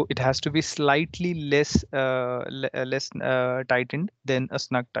 So it has to be slightly less tightened than a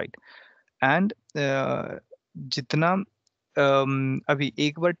snug tight. And जितना अभी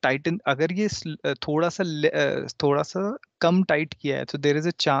एक बार Titan अगर ये थोड़ा सा कम tight किया है तो देयर इज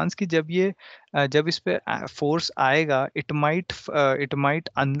अ चांस कि जब इस पे फोर्स आएगा it might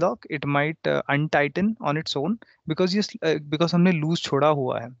unlock, it might अनटाइटन on its own because हमने लूज छोड़ा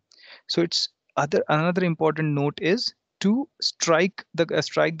हुआ है. So it's another important note is to strike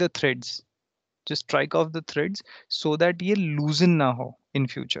the threads. Just strike off the threads so that ये loosen ना हो in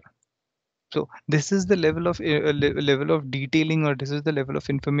future. So this is the level of detailing, or this is the level of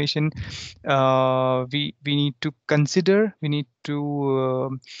information we need to consider. We need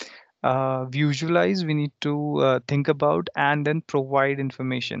to visualize. We need to think about and then provide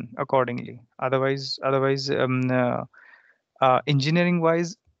information accordingly. Otherwise, engineering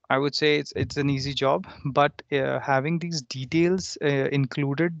wise, I would say it's an easy job, but having these details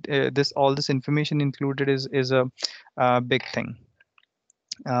included, all this information included is a big thing.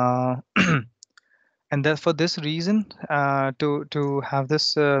 And that for this reason, to have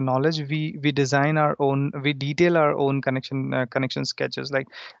this knowledge, we detail our own connection sketches. Like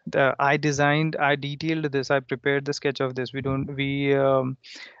I detailed this, I prepared the sketch of this.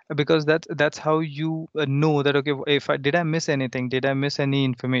 Because that's how you know that, okay, if did I miss anything, did I miss any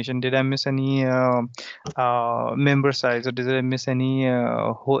information, did I miss any member size, or did I miss any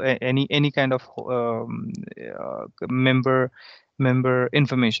any kind of member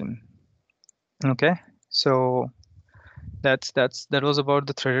information. Okay, so that was about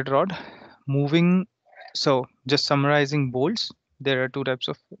the threaded rod. Moving, so just summarizing bolts, there are two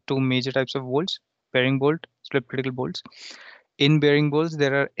major types of bolts: bearing bolt, slip critical bolts. In bearing bolts,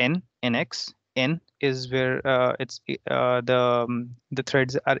 there are NX. N is where the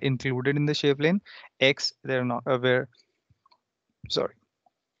threads are included in the shear plane. X, they're not where, sorry,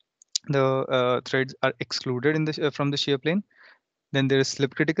 the threads are excluded in the from the shear plane. Then there is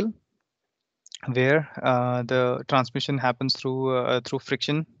slip critical, where the transmission happens through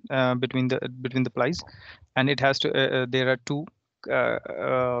friction between the plies, and it has to there are two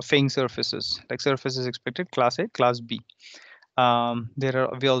fairing surfaces, like surfaces expected, class A, class B.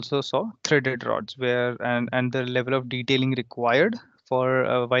 We also saw threaded rods, where and the level of detailing required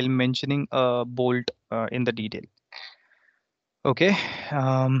for while mentioning a bolt in the detail. Okay,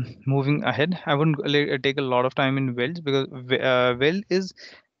 moving ahead, I wouldn't take a lot of time in welds, because weld is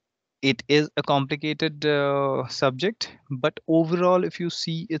a complicated subject, but overall, if you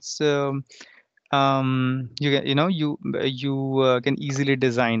see, it's you can easily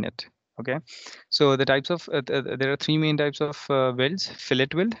design it. Okay, so the types of there are three main types of welds: fillet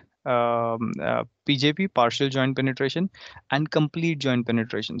weld, PJP, partial joint penetration, and complete joint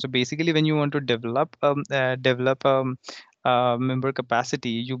penetration. So basically, when you want to develop member capacity,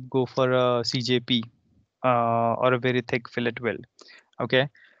 you go for a CJP or a very thick fillet weld. Okay.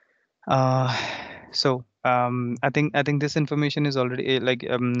 So I think this information is already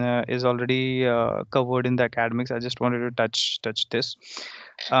covered in the academics. I just wanted to touch this.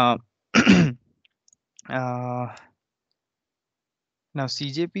 Uh, Now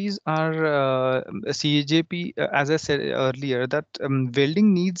CJPs are CJP, as I said earlier, that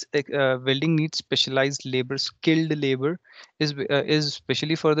welding needs specialized labor, skilled labor is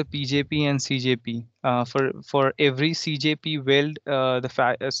especially for the PJP and CJP. For every CJP weld,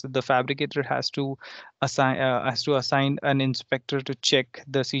 the fabricator has to assign an inspector to check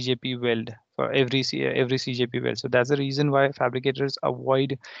the CJP weld for every CJP weld. So that's the reason why fabricators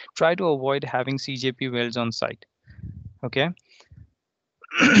try to avoid having CJP welds on site. Okay.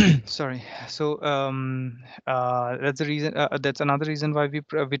 Sorry. So that's the reason. That's another reason why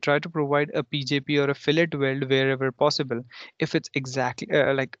we try to provide a PJP or a fillet weld wherever possible. If it's exactly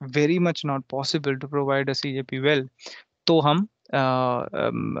like very much not possible to provide a CJP weld, तो हम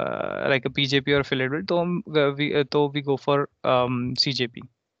like a PJP or fillet weld, तो we go for CJP,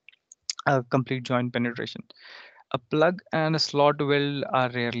 complete joint penetration. A plug and a slot weld are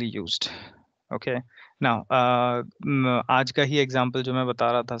rarely used. Okay. Now आज का ही example जो मैं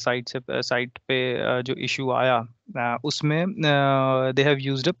बता रहा था साइट पे जो इशू आया उसमें they have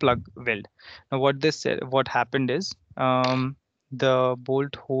used a plug weld. Now what happened is the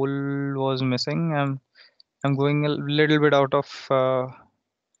bolt hole was missing. I'm going a little bit out of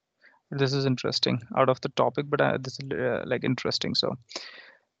this is interesting, out of the topic, but this is like interesting. So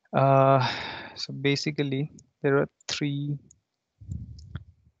so basically there are three.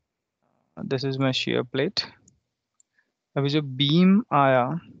 This is my shear plate. अभी जो beam आया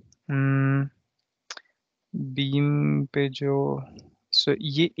beam पे जो so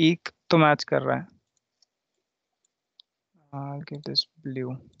ये एक तो match कर रहा है. I'll give this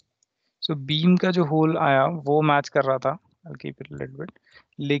blue. So beam का जो होल आया वो मैच कर रहा था. I'll keep it a little bit.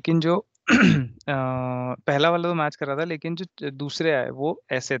 लेकिन जो पहला वाला तो मैच कर रहा था, लेकिन जो दूसरे आए वो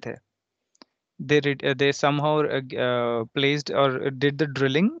ऐसे थे. They somehow placed or did the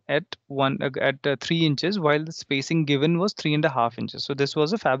drilling at 3 inches while the spacing given was 3.5 inches. So this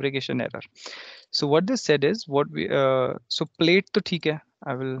was a fabrication error. So what they said is so plate to theek hai.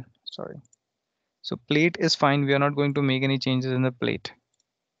 So plate is fine. We are not going to make any changes in the plate.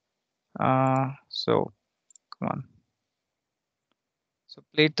 So come on. So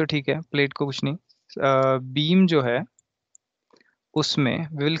plate to theek hai. Plate ko kuch nahi. Beam jo hai उसमें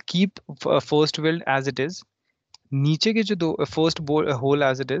we will keep first weld as it is. नीचे के जो दो first whole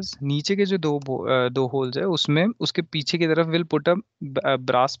as it is, नीचे के जो दो holes है उसमें उसके पीछे की तरफ will put a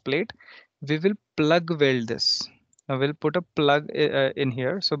brass plate. We will plug weld this. We'll put a plug in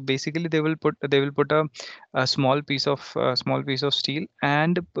here. So basically they will put a small piece of steel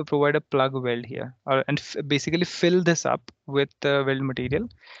and provide a plug weld here, and basically fill this up with weld material,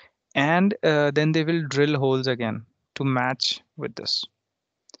 and then they will drill holes again to match with this.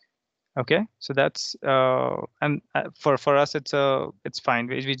 Okay, so that's and for us it's fine.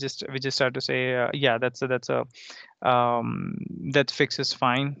 We just start to say yeah, that's a that fix is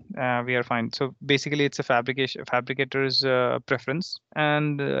fine. We are fine. So basically it's a fabricator's preference,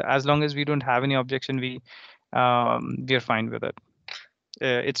 and as long as we don't have any objection, we are fine with it.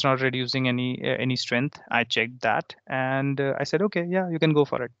 It's not reducing any strength. I checked that, and I said okay, yeah, you can go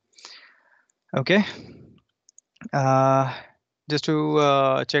for it. Okay. Just to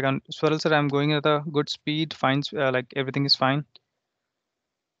check on Swaral sir, I'm going at a good speed. Fine, like everything is fine.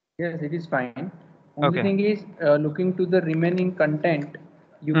 Yes, it is fine. Only thing is looking to the remaining content,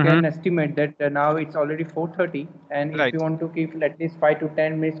 you can estimate that now it's already 4:30, and if you want to keep at least 5 to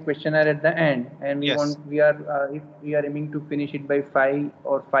 10 minutes questionnaire at the end, and we are aiming to finish it by 5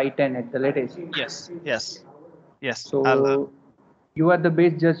 or 5:10 at the latest. Yes. So you are the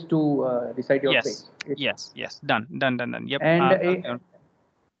best judge to decide your pace. Yes. Done. Yep.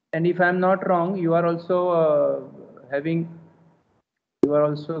 And if I'm not wrong, you are also you are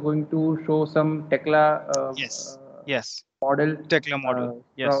also going to show some Tekla model. Tekla model.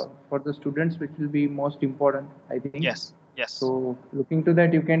 For the students, which will be most important, I think. Yes. So looking to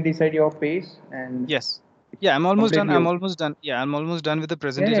that, you can decide your pace. And yeah, I'm almost done. Yeah, I'm almost done with the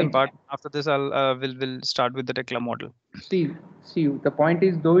presentation part. After this, we'll start with the Tekla model. See, the point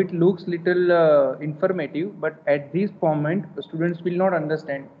is, though it looks little informative, but at this moment, the students will not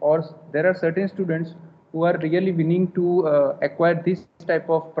understand, or there are certain students who are really willing to acquire this type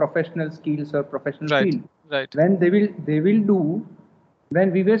of professional skills or professional field. When they will do,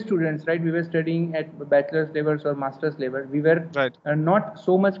 when we were students, right, we were studying at bachelor's levels or master's level, we were not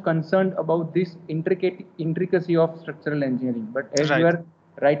so much concerned about this intricacy of structural engineering. But as you are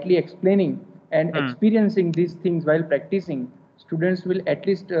rightly explaining and experiencing these things while practicing, students will at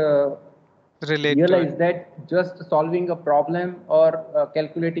least realize that just solving a problem or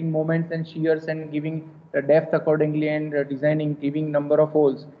calculating moments and shears and giving the depth accordingly and designing, giving number of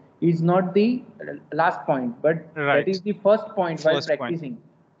holes is not the last point, but that is the first point while practicing,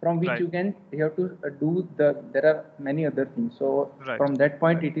 from which you have to do there are many other things. So from that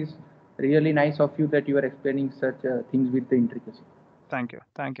point, it is really nice of you that you are explaining such things with the intricacy. Thank you.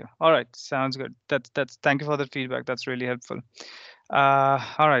 All right, sounds good. That's thank you for the feedback. That's really helpful.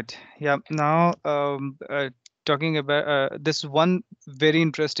 All right, yeah. Now talking about this one very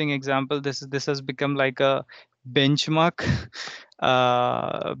interesting example. This has become like a benchmark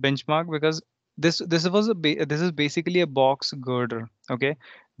because this is basically a box girder. Okay,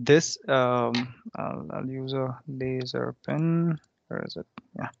 this I'll use a laser pen. Where is it?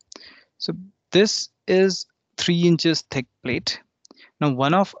 Yeah. So this is 3 inches thick plate. Now,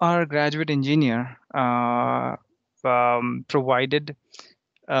 one of our graduate engineer provided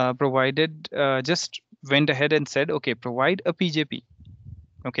just went ahead and said, okay, provide a PJP.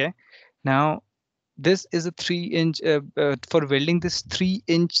 Okay. Now, this is a 3 inch for welding this 3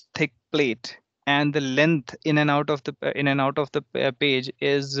 inch thick plate, and the length in and out of the page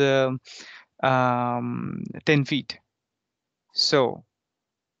is 10 feet. So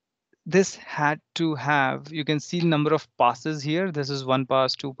this had to have, you can see number of passes here. This is 1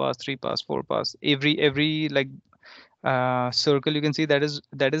 pass, 2 pass, 3 pass, 4 pass. Every like circle, you can see that is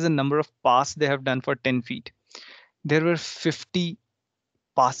the number of pass they have done for 10 feet. There were 50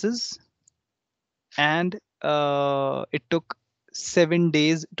 passes, and it took 7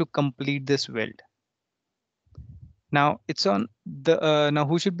 days to complete this weld. Now it's on the now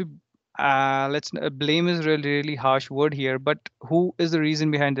who should be let's blame is really harsh word here, but who is the reason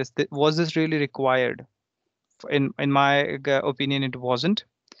behind this? Was this really required? In my opinion, it wasn't.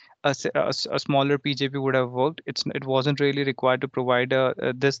 A smaller PJP would have worked. It wasn't really required to provide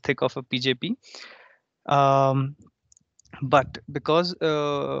this thick of a PJP. But because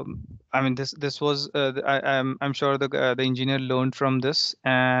I mean this was I'm sure the engineer learned from this,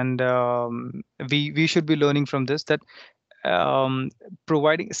 and we should be learning from this, that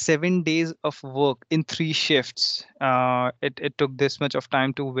providing 7 days of work in 3 shifts, it took this much of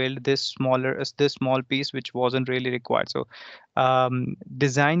time to weld this small piece, which wasn't really required. So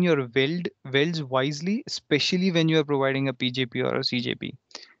design your welds wisely, especially when you are providing a PJP or a CJP.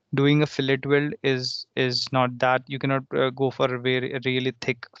 Doing a fillet weld is not that. You cannot go for a really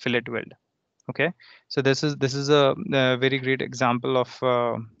thick fillet weld. Okay, so this is a very great example of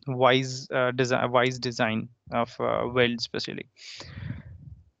wise design of weld, especially.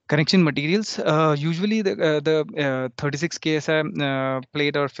 Connection materials. Usually the 36 KSI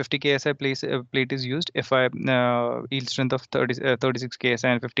plate or 50 KSI plate is used. If I yield strength of 36 KSI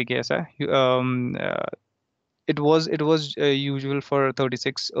and 50 KSI, it was usual for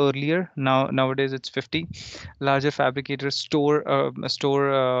 36 earlier. Nowadays it's 50. Larger fabricators have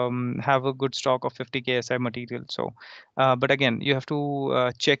a good stock of 50 KSI material. So but again, you have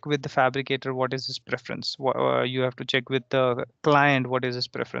to check with the fabricator what is his preference. You have to check with the client what is his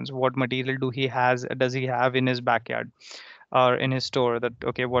preference, what material does he have in his backyard or in his store, that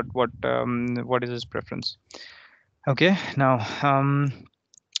okay, what is his preference. Okay, now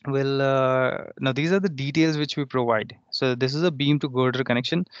now these are the details which we provide. So this is a beam to girder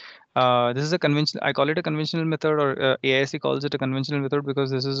connection. This is a conventional, I call it a conventional method, or AIC calls it a conventional method, because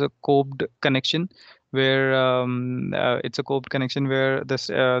this is a coped connection where it's a coped connection where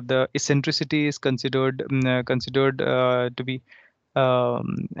the eccentricity is considered to be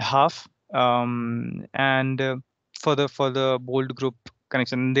half, and for the bolt group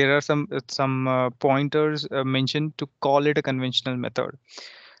connection, there are some pointers mentioned to call it a conventional method.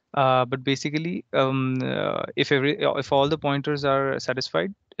 But basically, if all the pointers are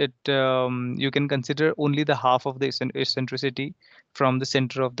satisfied, you can consider only the half of the eccentricity from the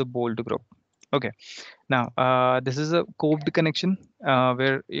center of the bolt group. Okay, now this is a coped connection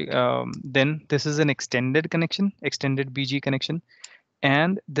where then this is an extended BG connection,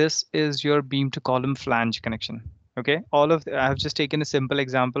 and this is your beam to column flange connection. Okay, I have just taken a simple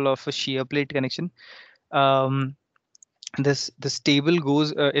example of a shear plate connection. This table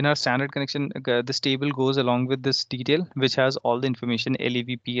goes in our standard connection. This table goes along with this detail, which has all the information: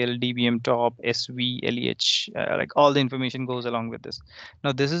 LEV, PL, DBM top, SV, LEH, like all the information goes along with this.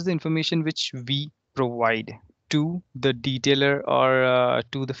 Now this is the information which we provide to the detailer or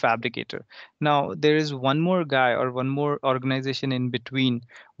to the fabricator. Now there is one more guy or one more organization in between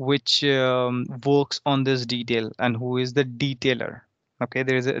which works on this detail, and who is the detailer. Okay,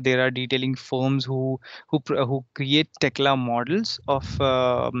 there are detailing firms who create Tekla models of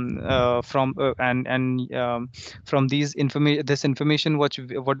from from this information what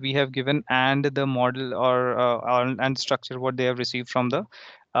we have given, and the model and structure what they have received from the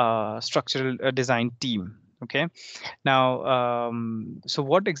structural design team. Okay, now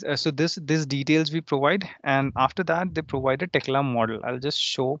so this details we provide, and after that they provide a Tekla model. I'll just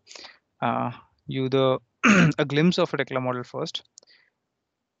show you the a glimpse of a Tekla model first.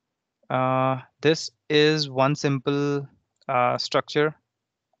 This is one simple structure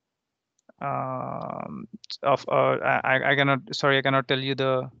of I cannot tell you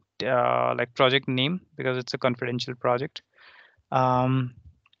the like project name because it's a confidential project.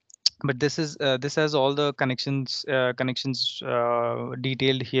 But this has all the connections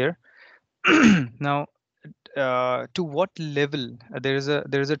detailed here. Now, to what level there is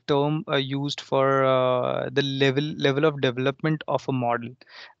a term used for the level of development of a model.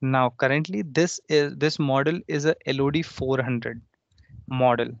 Now, currently, this model is a LOD 400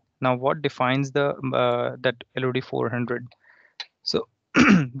 model. Now, what defines the that LOD 400? So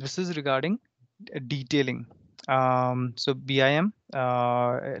this is regarding detailing. So BIM,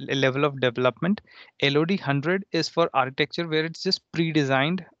 level of development. LOD 100 is for architecture where it's just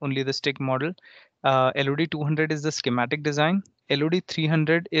pre-designed, only the stick model. LOD 200 is the schematic design. LOD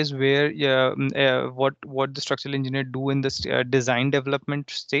 300 is where what the structural engineer do in this design development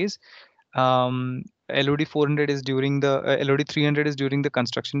stage. LOD 400 is during the LOD 300 is during the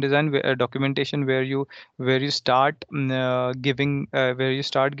construction design documentation where you start giving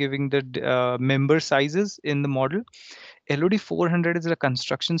the member sizes in the model. LOD 400 is the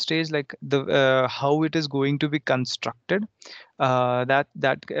construction stage, like the how it is going to be constructed. That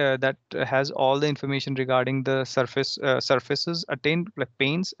has all the information regarding the surfaces attained, like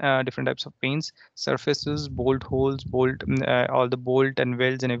paints, different types of paints, surfaces, bolt holes, all the bolt and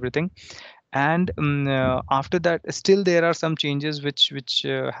welds and everything. And after that, still there are some changes which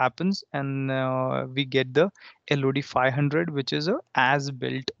happens, and we get the LOD 500, which is a as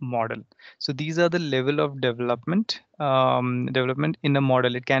built model. So these are the level of development in a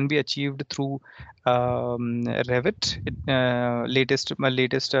model. It can be achieved through Revit, latest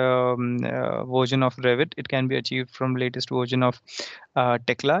version of Revit. It can be achieved from latest version of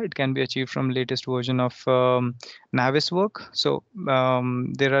Tekla. It can be achieved from latest version of Naviswork. So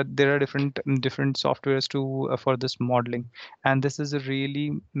there are different softwares to for this modeling, and this is a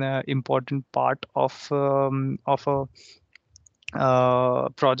really important part of a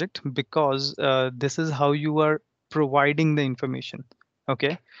project, because this is how you are providing the information.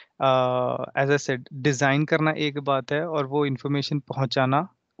 Okay, as I said, design करना एक बात है और वो information पहुंचाना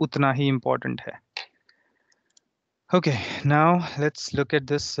उतना ही important है. Okay, now let's look at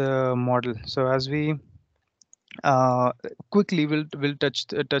this model. So as we quickly we'll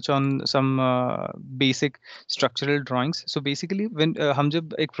touch on some basic structural drawings. So basically when हम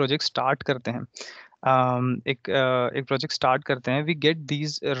जब एक project start करते हैं, एक project start करते हैं, we get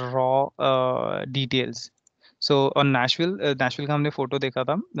these raw details. So on Nashville का हमने फोटो देखा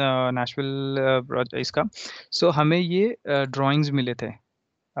था, Nashville इसका. So हमें ये drawings मिले थे.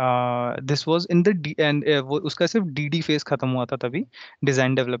 This was in the वो उसका सिर्फ DD phase खत्म हुआ था तभी,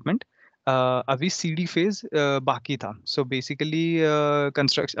 design development. अभी CD phase बाकी था. So basically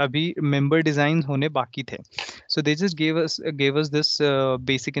construction अभी member designs होने बाकी थे. So they just gave us this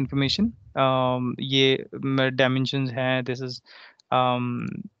basic information. ये dimensions हैं. This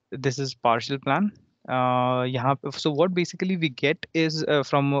is partial plan. यहाँ so what basically we get is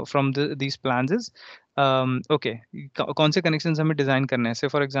from these plans is okay, कौन से connections हमें design करने हैं. Say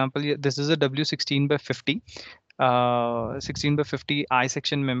for example, this is a W16 by 50. 16 by 50 I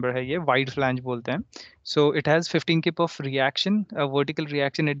section member है ये, wide flange बोलते हैं. So it has 15 kip of reaction, vertical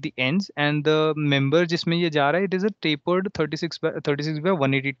reaction at the ends, and the member जिसमें ये जा रहा है, it is a tapered 36 by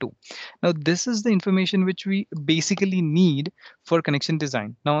 182. Now this is the information which we basically need for connection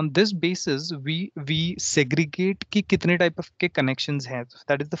design. Now on this basis we segregate कि कितने type of के connections हैं.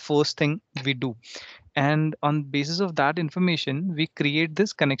 That is the first thing we do, and on basis of that information we create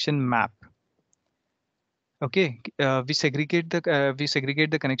this connection map. Okay, we segregate the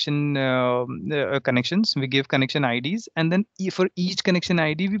connections. We give connection IDs, and then for each connection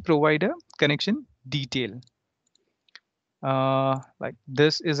ID we provide a connection detail. Like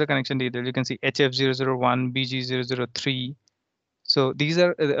this is a connection detail. You can see HF001, BG003. So these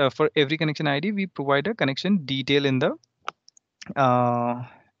are for every connection ID we provide a connection detail in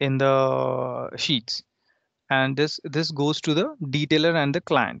the sheets. And this goes to the detailer and the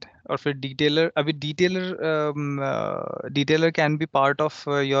client. Or for detailer, detailer can be part of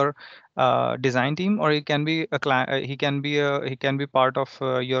your design team, or he can be a client. He can be part of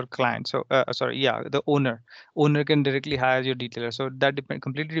your client. So the owner can directly hire your detailer. So that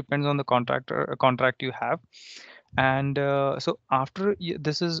completely depends on the contract you have. And so after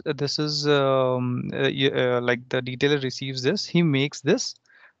this is like the detailer receives this, he makes this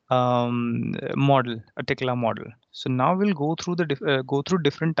model, a Tekla model. So now we'll go through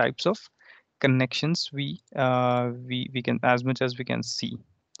different types of connections we can, as much as we can see.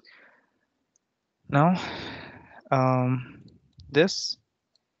 Now this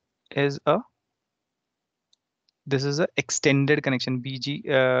is a extended connection,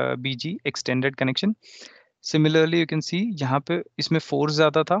 BG extended connection. Similarly you can see यहाँ पे इसमें force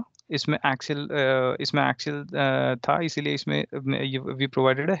ज़्यादा था, इसमें axial था, इसीलिए इसमें we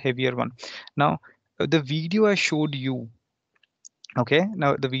provided a heavier one. Now the video I showed you Okay,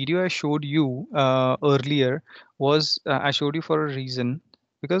 now the video I showed you earlier was I showed you for a reason,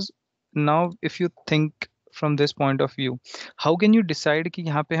 because now if you think from this point of view, how can you decide कि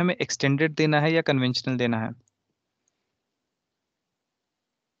यहाँ पे हमें extended देना है या conventional देना है?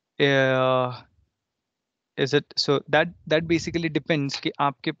 Is it so that basically depends कि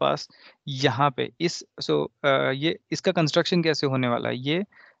आपके पास यहाँ पे इस ये इसका construction कैसे होने वाला है?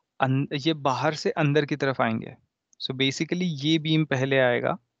 ये बाहर से अंदर की तरफ आएंगे. So basically ये beam पहले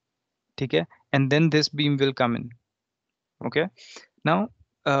आएगा, ठीक है, and then this beam will come in. Okay, now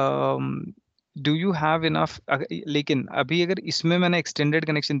do you have enough? लेकिन अभी अगर इसमें मैंने extended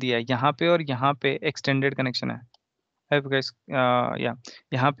connection दिया है, यहाँ पे और यहाँ पे extended connection है. Have you guys, yeah,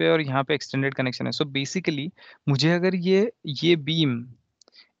 यहाँ पे और यहाँ पे extended connection है. So basically मुझे अगर ये beam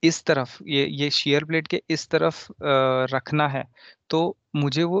इस तरफ ये shear plate के इस तरफ रखना है, तो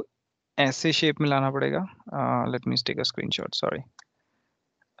मुझे वो ऐसे shape में लाना पड़ेगा. Let me take a screenshot. Sorry.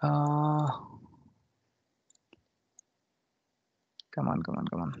 Come on.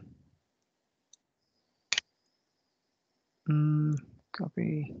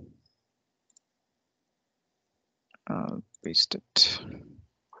 Copy. Paste it.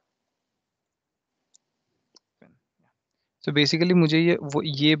 So basically मुझे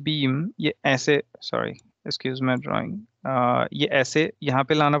ये beam ये ऐसे, sorry, excuse my drawing, ये ऐसे यहाँ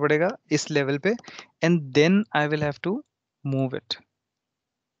पे लाना पड़ेगा इस level पे, and then I will have to move it,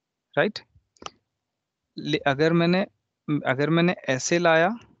 right? अगर मैंने ऐसे लाया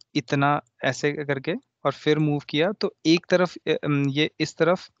इतना ऐसे करके और फिर मूव किया, तो एक तरफ ये इस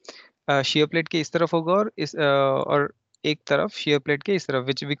तरफ shear plate के इस तरफ होगा और एक तरफ shear plate के इस तरफ,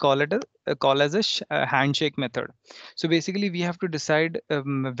 which we call as a handshake method. So basically we have to decide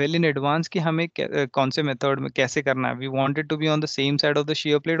well in advance कि हमें कौन से method में कैसे करना है. We want it to be on the same side of the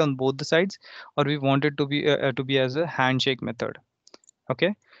shear plate on both the sides, or we want it to be as a handshake method.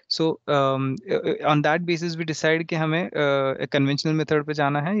 Okay, so on that basis we decide कि हमें conventional method पे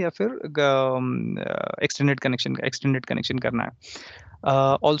जाना है या फिर extended connection करना है.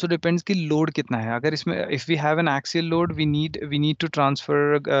 Also depends कि load कितना है. अगर इसमें if we have an axial load, we need to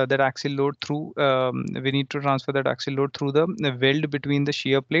transfer that axial load through the weld between the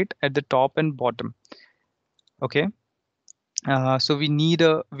shear plate at the top and bottom. Okay. So we need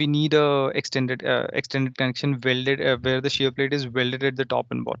a extended connection welded where the shear plate is welded at the top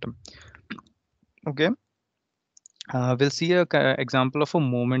and bottom. Okay, we'll see a example of a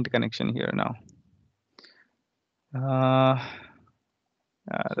moment connection here now.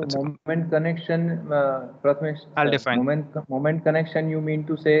 So moment connection, Prathmesh, I'll define. Moment connection, you mean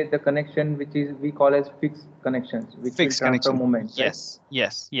to say the connection which is we call as fixed connections, which will transfer moment. Yes,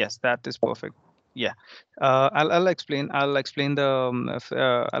 right? Yes, that is perfect. Yeah, I'll explain the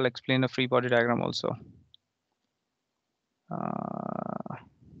I'll explain a free body diagram also.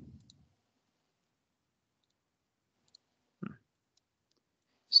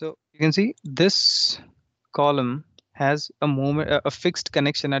 So you can see this column has a fixed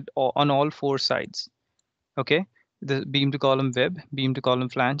connection on all four sides. Okay, the beam to column web, beam to column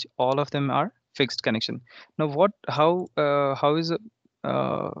flange, all of them are fixed connection. Now how is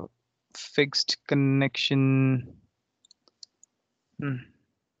a fixed connection? What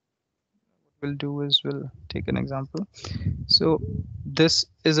we'll do is we'll take an example. So this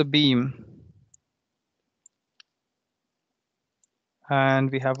is a beam and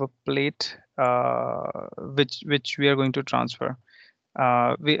we have a plate which we are going to transfer.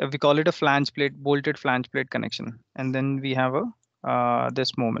 We call it a flange plate, bolted flange plate connection, and then we have a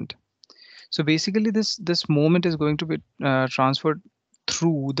this moment. So basically this moment is going to be transferred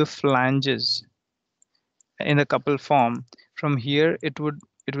through the flanges in a couple form. From here it will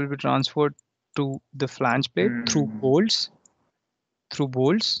be transferred to the flange plate through bolts,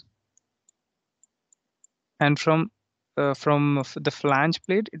 and from the flange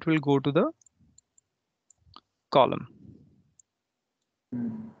plate it will go to the column.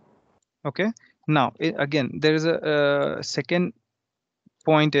 Okay, now again there is a second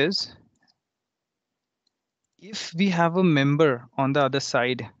point is, if we have a member on the other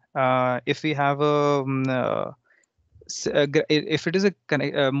side, if we have if it is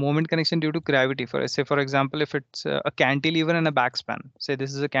a moment connection due to gravity, for example, if it's a cantilever and a backspan, say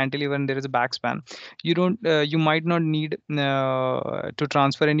this is a cantilever and there is a backspan, you might not need to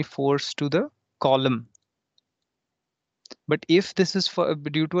transfer any force to the column. But if this is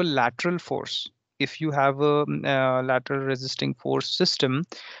due to a lateral force, if you have a lateral resisting force system,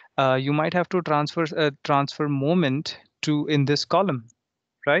 you might have to transfer moment in this column,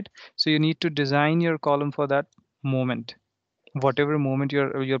 right? So you need to design your column for that moment, whatever moment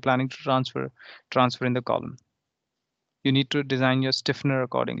you're planning to transfer in the column. You need to design your stiffener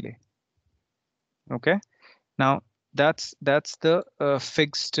accordingly. Okay. Now that's the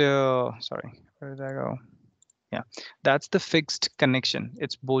fixed. Sorry, where did I go? Yeah, that's the fixed connection.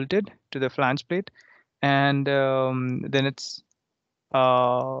 It's bolted to the flange plate, and then it's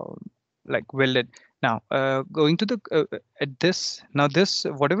like welded. Now, going to the at this now this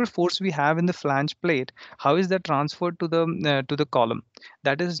whatever force we have in the flange plate, how is that transferred to the column?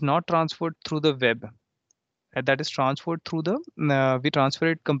 That is not transferred through the web. That is transferred through the we transfer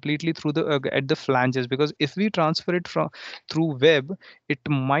it completely through the at the flanges, because if we transfer it from through web, it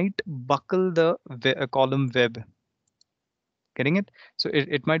might buckle the column web. Getting it? So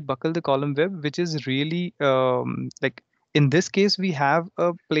it might buckle the column web, which is really like in this case we have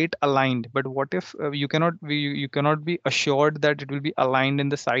a plate aligned, but what if you cannot be assured that it will be aligned in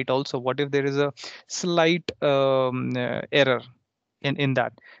the site also? What if there is a slight error in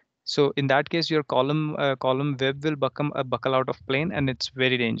that? So in that case, your column web will become a buckle out of plane, and it's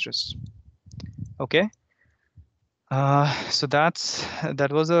very dangerous. Okay. So that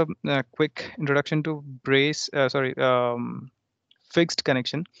was a quick introduction to fixed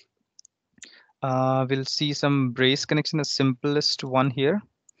connection. We'll see some brace connection, the simplest one here.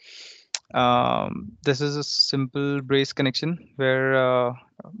 This is a simple brace connection where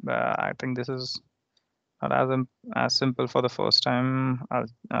I think this is not as simple for the first time.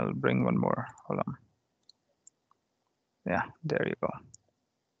 I'll bring one more. Hold on. Yeah, there you go.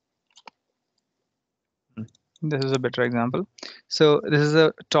 This is a better example. So this is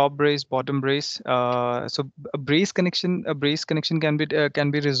a top brace, bottom brace. So a brace connection can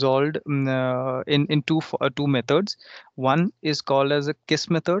be resolved in two methods. One is called as a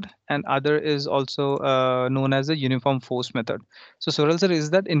KISS method, and other is also known as a uniform force method. So Soral sir, is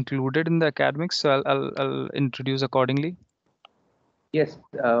that included in the academics? So I'll introduce accordingly. Yes,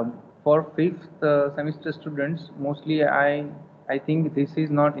 for fifth semester students, mostly I think this is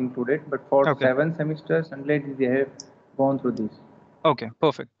not included, but for Okay. 7 semesters, unless they have gone through this. Okay,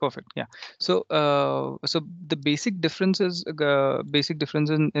 perfect. Yeah. So, so the basic differences,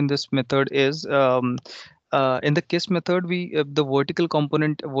 in this method is in the KISS method, the vertical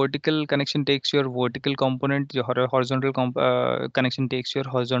connection takes your vertical component, your horizontal connection takes your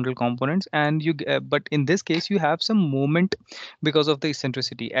horizontal components, and but in this case, you have some moment because of the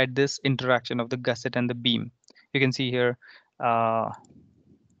eccentricity at this interaction of the gusset and the beam. You can see here. Yeah,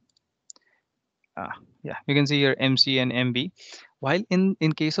 you can see here MC and MB. While in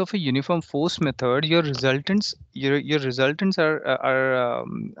case of a uniform force method, your resultants are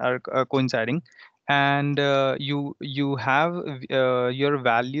coinciding, and you have your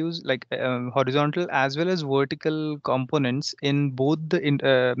values like horizontal as well as vertical components in both in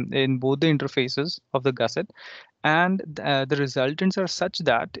both the interfaces of the gusset, and the resultants are such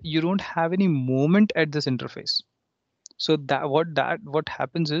that you don't have any movement at this interface. So what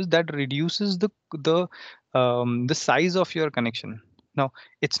happens is that reduces the size of your connection. Now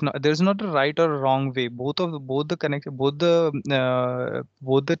there's not a right or a wrong way. Both the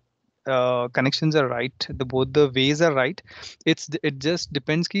connections are right. Both the ways are right. It just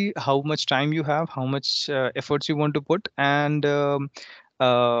depends how much time you have, how much efforts you want to put, and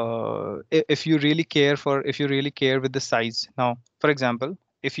if you really care with the size. Now, for example,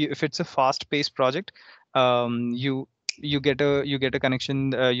 if it's a fast paced project, you get a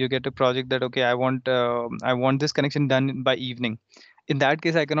connection, you get a project that, okay, I want this connection done by evening. In that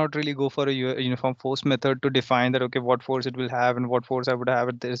case, I cannot really go for a uniform force method to define that, okay, what force it will have and what force I would have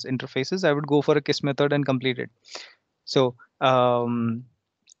at this interfaces. I would go for a KISS method and complete it. So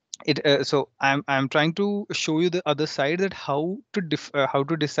so I'm trying to show you the other side, that how to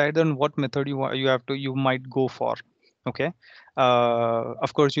decide on what method you might go for. Okay.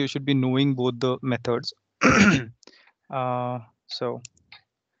 Of course, you should be knowing both the methods. So,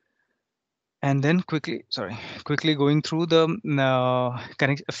 and then quickly going through the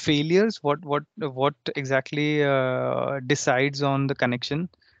failures. What exactly decides on the connection?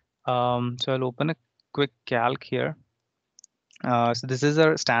 So I'll open a quick calc here. So this is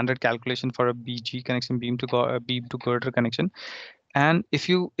a standard calculation for a BG connection, beam to girder connection. And if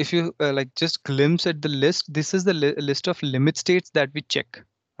you like just glimpse at the list, this is the list of limit states that we check.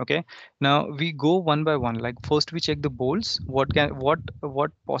 Okay, now we go one by one. Like first we check the bolts. What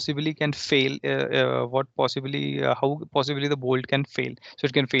possibly can fail? How possibly the bolt can fail? So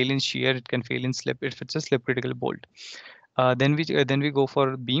it can fail in shear, it can fail in slip if it's a slip critical bolt. Then we go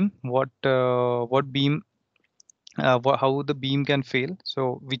for beam. What beam? How the beam can fail.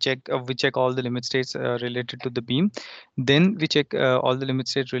 So we check all the limit states related to the beam. Then we check all the limit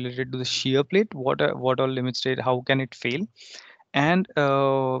states related to the shear plate. What all limit state? How can it fail? and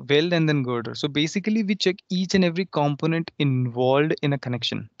weld and then girder. So basically we check each and every component involved in a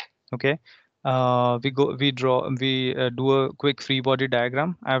connection. Okay. We do a quick free body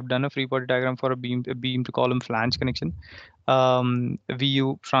diagram. I've done a free body diagram for a beam to column flange connection.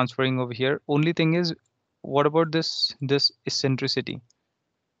 VU transferring over here. Only thing is, what about this eccentricity?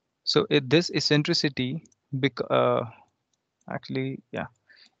 So this eccentricity, actually, yeah.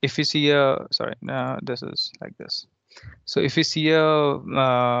 If you see a, sorry, this is like this. So if you see a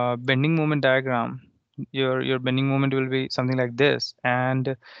bending moment diagram, your bending moment will be something like this,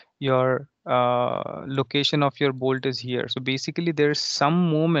 and your location of your bolt is here. So basically, there is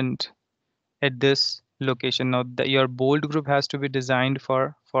some moment at this location. Now, your bolt group has to be designed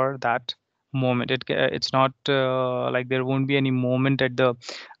for that moment. It's not like there won't be any moment at the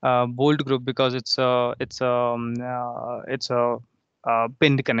bolt group, because it's a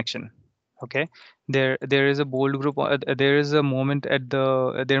pinned connection. Okay, there is a bolt group. There is a moment at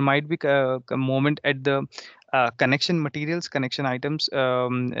the. There might be a moment at the connection materials, connection items.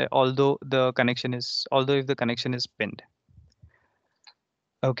 Although if the connection is pinned.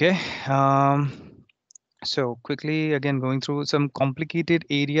 Okay. So quickly again going through some complicated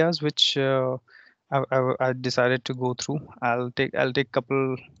areas which I decided to go through. I'll take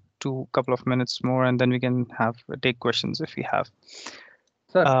couple of minutes more, and then we can take questions if we have.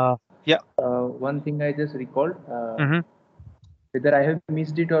 Sir, yeah. One thing I just recalled, Mm-hmm. whether I have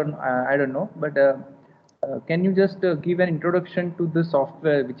missed it or I don't know, but can you just give an introduction to the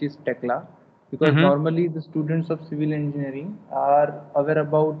software which is Tekla? Because Mm-hmm. normally the students of civil engineering are aware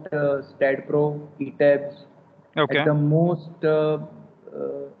about StatPro, ETABS, Okay. at the most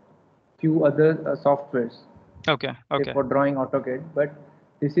few other softwares. Okay. Okay. For drawing AutoCAD, but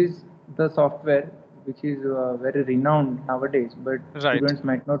this is the software which is very renowned nowadays, but Right. students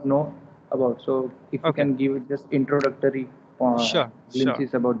might not know about. So if you Okay. can give just introductory Sure.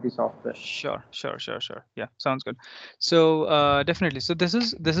 glimpses about the software. Sure. Yeah, sounds good. So definitely. So this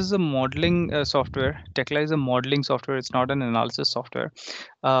is a modeling software. Tekla is a modeling software. It's not an analysis software.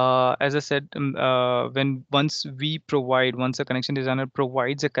 As I said, once a connection designer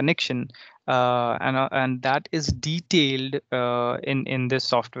provides a connection, and that is detailed in this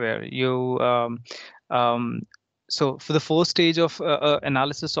software. So for the first stage of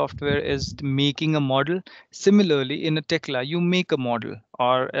analysis software is making a model. Similarly, in a Tekla, you make a model,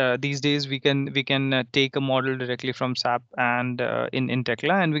 or these days we can take a model directly from SAP and in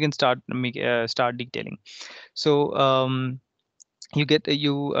Tekla, and we can start detailing. So you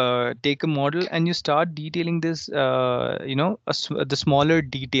take a model and you start detailing this the smaller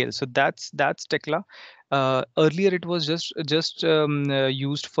details. So that's Tekla. Earlier it was just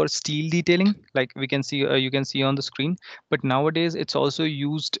used for steel detailing, like you can see on the screen, but nowadays it's also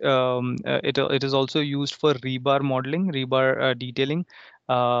used it is also used for rebar detailing,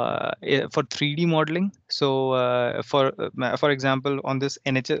 for 3D modeling. So for example, on this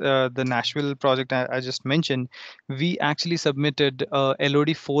the Nashville project I just mentioned, we actually submitted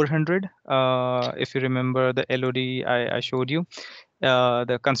LOD 400. If you remember the LOD I showed you,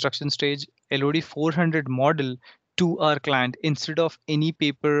 the construction stage LOD 400 model to our client. Instead of any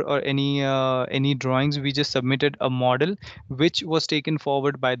paper or any drawings, we just submitted a model which was taken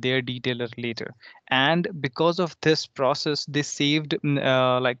forward by their detailer later. And because of this process, they saved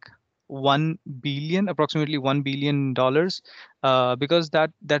like approximately $1 billion, because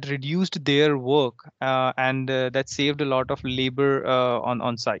that reduced their work, and that saved a lot of labor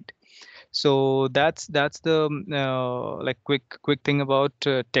on site. So that's the like quick thing about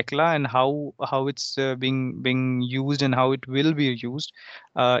Tekla, and how it's being used and how it will be used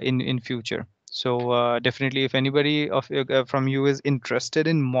in future. So definitely, if anybody from you is interested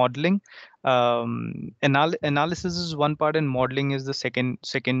in modeling, analysis is one part, and modeling is the second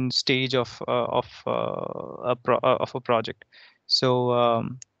stage of a project. So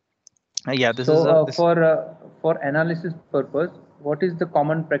yeah, this is So for analysis purpose, what is the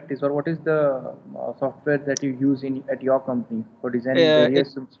common practice, or what is the software that you use in at your company for designing it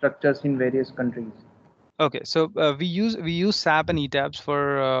various structures in various countries? Okay, so we use SAP and ETABS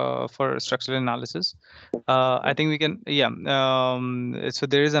for structural analysis. I think we can, yeah. So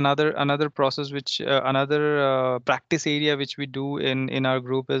there is another process which another practice area which we do in our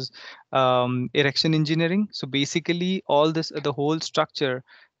group is erection engineering. So basically, the whole structure.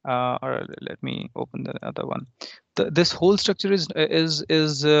 Or let me open the other one. This whole structure is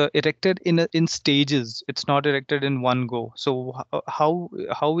erected in stages. It's not erected in one go. So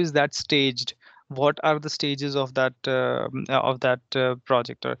how is that staged? what are the stages of that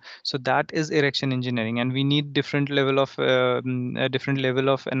project, or so that is erection engineering, and we need different level of different level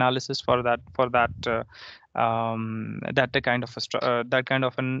of analysis for that that kind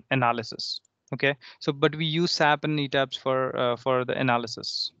of an analysis. Okay, so but we use SAP and ETABS for the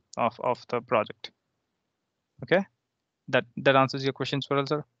analysis of the project. Okay, that answers your questions, Swaral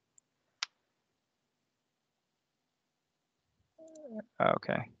sir.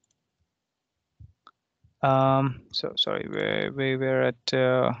 Okay. So sorry, we were at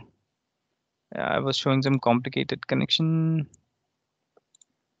I was showing some complicated connection.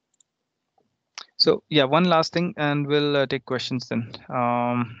 So yeah, one last thing, and we'll take questions then.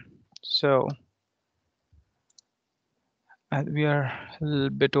 So we are a little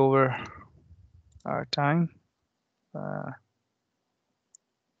bit over our time.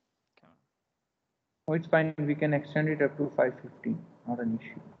 Oh, it's fine. We can extend it up to 5:15. Not an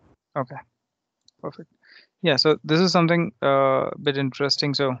issue. Okay, perfect. Yeah, so this is something a bit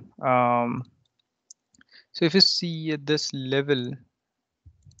interesting. So so if you see at this level,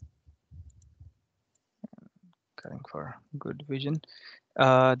 cutting for good vision,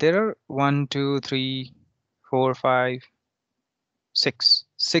 there are 1, 2, 3, 4, 5, 6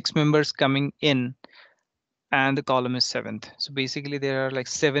 members coming in, and the column is 7th. So basically there are like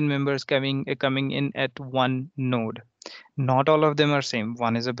 7 members coming in at one node. Not all of them are same.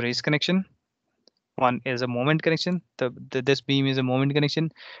 One is a brace connection, one is a moment connection. This beam is a moment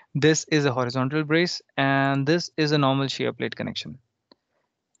connection, this is a horizontal brace, and this is a normal shear plate connection.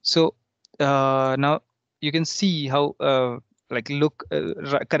 So now you can see how like look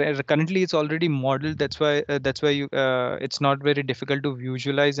currently it's already modeled. That's why you it's not very difficult to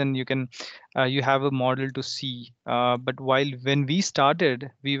visualize, and you can you have a model to see. But while when we started,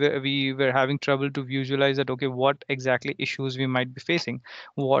 we were having trouble to visualize that. Okay, what exactly issues we might be facing,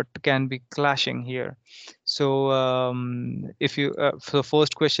 what can be clashing here. So if you so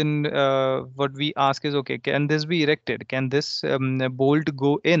first question what we ask is, okay, can this be erected? Can this bolt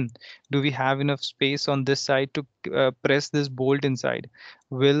go in? Do we have enough space on this side to press this bolt inside?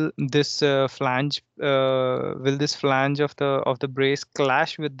 Will this flange of the brace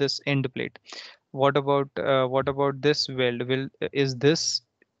clash with this end plate? What about this weld? Is this,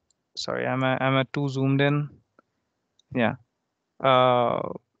 sorry, am I too zoomed in? Yeah.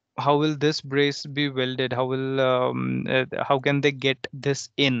 How will this brace be welded? How can they get this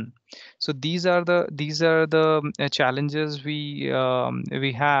in? So these are the challenges we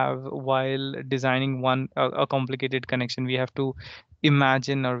have while designing a complicated connection. We have to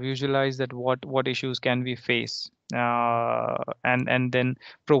imagine or visualize that what issues can we face, and then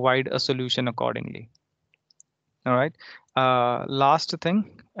provide a solution accordingly. All right. Last thing,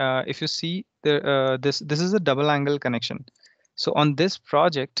 if you see this is a double angle connection. So on this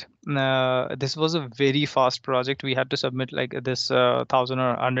project, this was a very fast project. We had to submit like this 1,000 or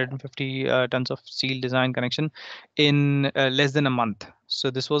 150 tons of steel design connection in less than a month. So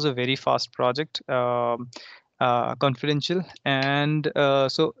this was a very fast project, confidential, and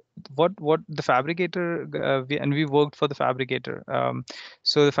so what the fabricator we worked for the fabricator.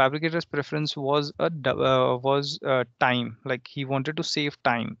 So the fabricator's preference was time. Like he wanted to save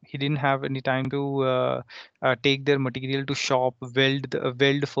time. He didn't have any time to take their material to shop,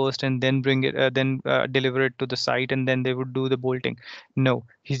 weld first, and then bring it, then deliver it to the site, and then they would do the bolting. No,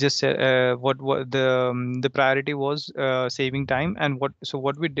 he just said what the priority was saving time, and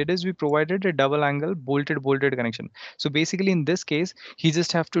what we did is we provided a double angle bolted connection. So basically in this case, he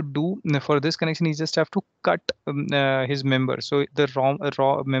just have to do for this connection, he just have to cut his member. So the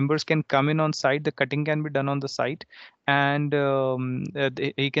raw members can come in on site, the cutting can be done on the site, and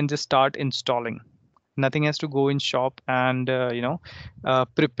he can just start installing. Nothing has to go in shop and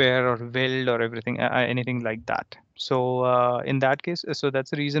prepare or weld or everything, anything like that. So in that case, so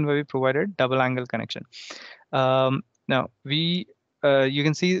that's the reason why we provided double angle connection. Now you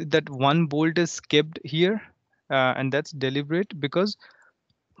can see that one bolt is skipped here, and that's deliberate because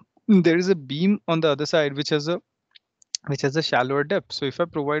there is a beam on the other side which has a shallower depth. So if I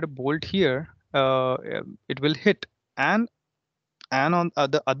provide a bolt here, it will hit. And on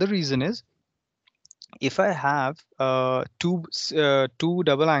the other reason is, if I have two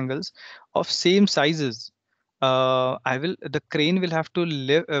double angles of same sizes, the crane will have to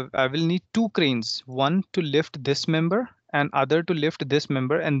lift. I will need two cranes, one to lift this member and other to lift this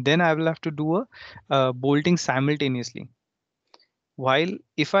member, and then I will have to do a bolting simultaneously. While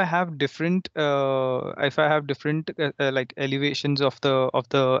if I have different like elevations of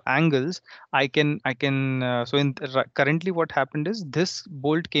the angles, I can so currently what happened is this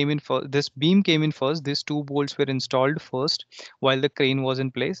bolt came in first, this beam came in first, these two bolts were installed first while the crane was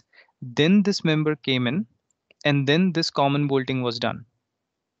in place, Then this member came in, and then this common bolting was done.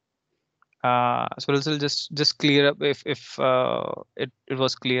 So this will just clear up if it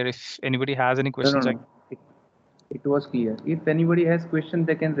was clear. If anybody has any questions, No. It was clear. If anybody has questions,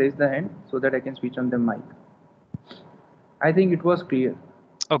 they can raise the hand so that I can switch on the mic. I think it was clear.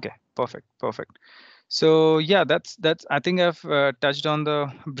 Okay, perfect. So yeah, that's I think I've touched on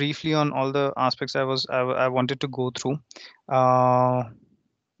the briefly on all the aspects I wanted to go through.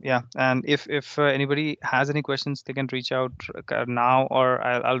 Yeah, and if anybody has any questions, they can reach out now, or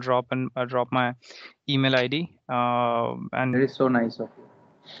I'll drop my email ID. And That is so nice of you.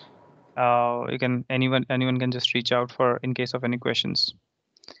 you can anyone can just reach out for in case of any questions.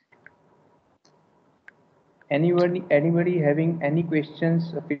 Anybody having any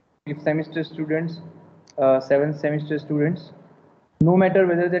questions? Fifth semester students, seventh semester students. No matter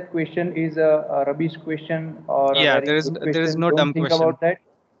whether that question is a rubbish question or a Yeah, very good there is question, no don't dumb think question. about that.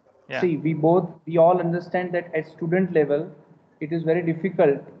 Yeah. See, we all understand that at student level, it is very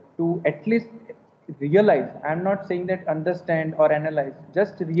difficult to at least realize. I'm not saying that understand or analyze,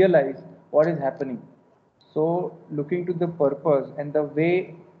 just realize what is happening. So, looking to the purpose and the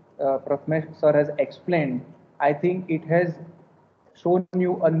way Prathmesh sir has explained, I think it has shown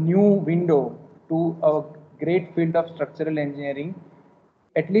you a new window to a great field of structural engineering.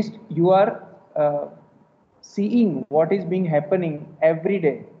 At least you are seeing what is being happening every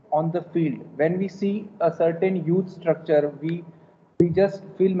day on the field. When we see a certain huge structure, we just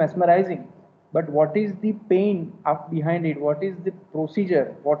feel mesmerizing. But what is the pain up behind it? What is the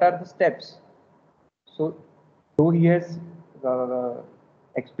procedure? What are the steps? So, though he has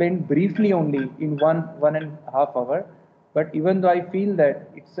explained briefly only in one and a half hour, but even though I feel that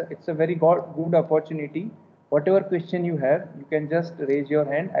it's a very good opportunity. Whatever question you have, you can just raise your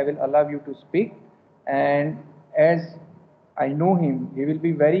hand. I will allow you to speak, and as I know him, he will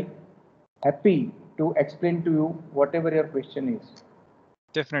be very happy to explain to you whatever your question is.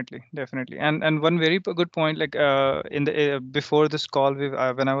 Definitely. And one very good point, like in the before this call,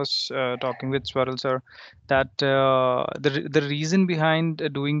 when I was talking with Swaral sir, that the reason behind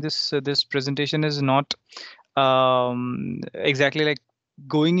doing this presentation is not exactly like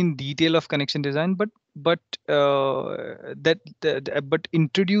going in detail of connection design, but but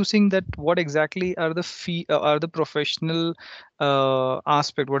introducing that what exactly are the are the professional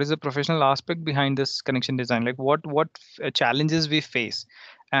aspect, what is the professional aspect behind this connection design, like what challenges we face.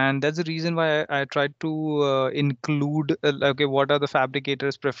 And that's the reason why I tried to include okay, what are the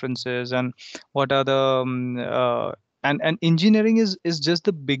fabricators preferences, and what are the and engineering is just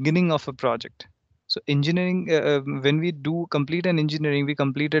the beginning of a project. So engineering, when we do complete an engineering, we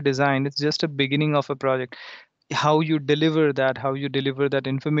complete a design, it's just a beginning of a project. How you deliver that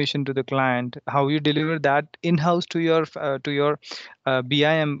information to the client, how you deliver that in-house to your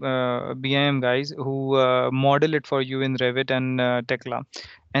BIM guys who model it for you in Revit and Tekla,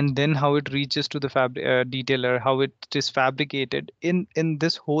 and then how it reaches to the detailer, how it is fabricated. In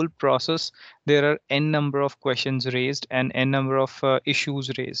this whole process, there are n number of questions raised and n number of issues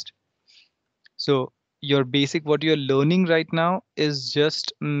raised. So your basic, what you're learning right now is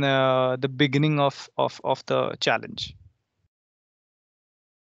just the beginning of the challenge.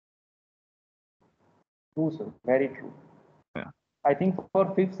 True, sir. Very true. Yeah. I think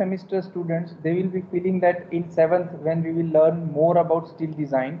for fifth semester students, they will be feeling that in seventh, when we will learn more about steel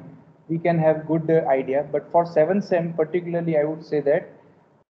design, we can have good idea. But for seventh sem particularly, I would say that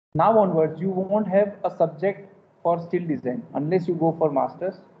now onwards, you won't have a subject for steel design unless you go for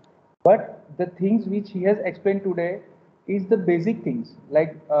masters. But the things which he has explained today is the basic things,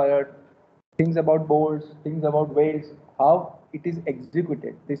 like things about bolts, things about welds, how it is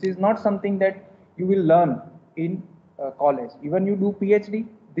executed. This is not something that you will learn in college. Even you do PhD,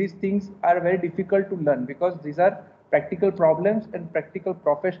 these things are very difficult to learn because these are practical problems and practical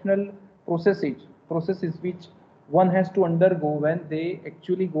professional processes which one has to undergo when they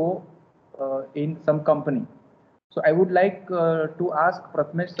actually go in some company. So I would like to ask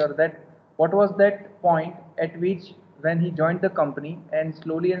Prathmesh sir that what was that point at which when he joined the company and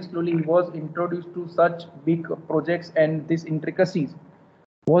slowly he was introduced to such big projects and these intricacies.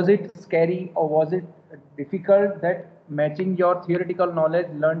 Was it scary or was it difficult that matching your theoretical knowledge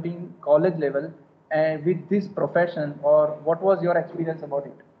learned in college level and with this profession, or what was your experience about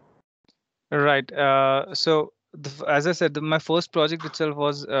it? Right. So as I said, my first project itself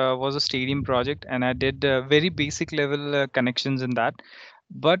was a stadium project, and I did very basic level connections in that.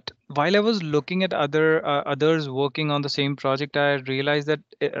 But while I was looking at others working on the same project, I realized that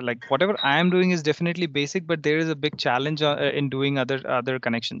like whatever I am doing is definitely basic, but there is a big challenge in doing other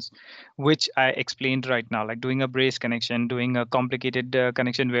connections, which I explained right now, like doing a brace connection, doing a complicated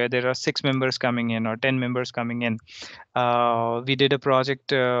connection where there are 6 members coming in or 10 members coming in. We did a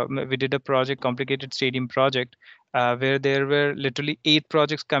project. We did a project, complicated stadium project, where there were literally 8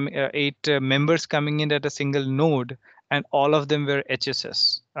 members coming in at a single node, and all of them were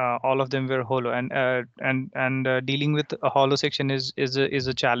HSS. All of them were hollow, and dealing with a hollow section is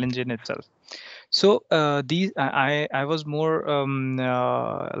a challenge in itself. So these I was more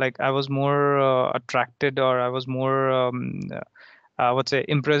like I was more attracted, or I was more would say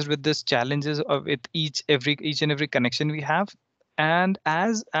impressed with this challenges of with each and every connection we have. And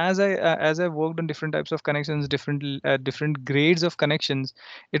as I worked on different types of connections, different grades of connections,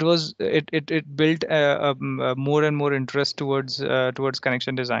 it built more and more interest towards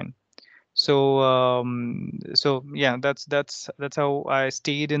connection design. So yeah, that's how I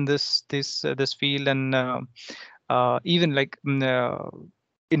stayed in this field. And even like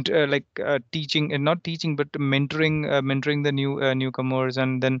teaching, and not teaching but mentoring the newcomers,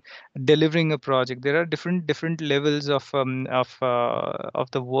 and then delivering a project. There are different levels of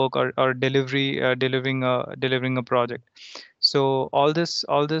the work, or delivering a project. So all this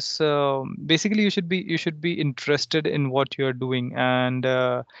basically you should be interested in what you're doing, and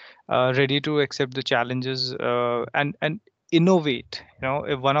ready to accept the challenges, and innovate.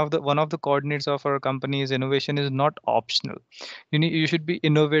 If one of the coordinates of our company is innovation is not optional. You should be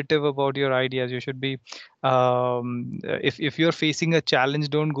innovative about your ideas. You should be if you're facing a challenge,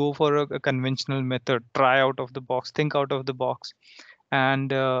 don't go for a conventional method. Try out of the box, think out of the box, and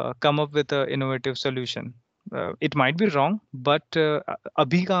come up with an innovative solution. It might be wrong, but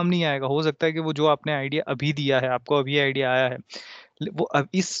अभी काम नहीं आएगा. हो सकता है कि वो जो आपने आइडिया अभी दिया है, आपको अभी आइडिया आया है, वो अब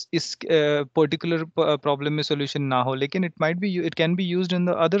इस पर्टिकुलर प्रॉब्लम में सॉल्यूशन ना हो, लेकिन it can be used in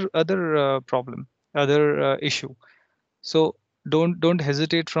the other problem, other issue. So don't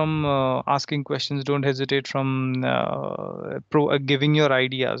hesitate from asking questions. Don't hesitate from giving your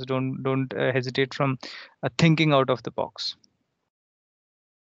ideas. Don't hesitate from thinking out of the box.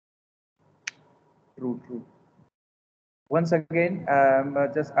 True. Once again, I'm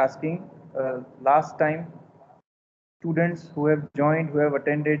just asking, last time, students who have joined, who have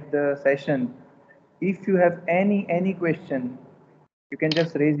attended the session, if you have any question, you can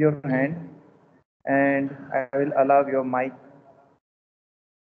just raise your hand and I will allow your mic.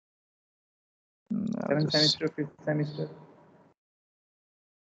 Seventh semester, fifth semester.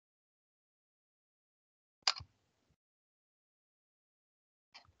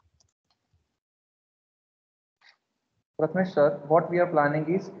 Prathmesh sir, what we are planning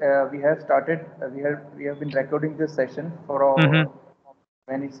is we have started. We have been recording this session for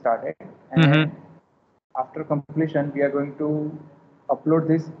when it started, and after completion, we are going to upload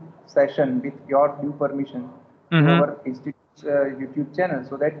this session with your due permission to our institute's YouTube channel,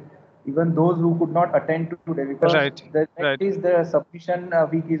 so that even those who could not attend today, because the submission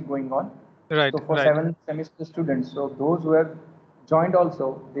week is going on. So for 7th semester students, so those who have joined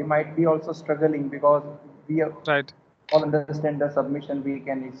also, they might be also struggling, because we all understand the submission week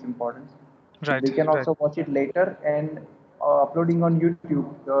and its importance. They can also watch it later, and uploading on YouTube,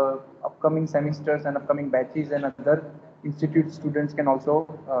 the upcoming semesters and upcoming batches and other institute students can also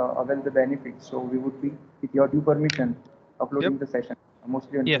avail the benefits. So we would be, with your due permission, uploading the session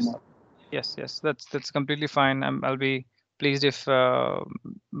mostly on tomorrow. Yes, that's completely fine. I'll be pleased if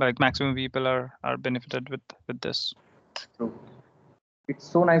like maximum people are benefited with this. So it's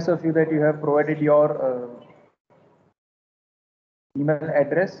so nice of you that you have provided your email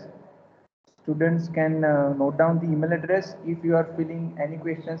address. Students can note down the email address if you are feeling any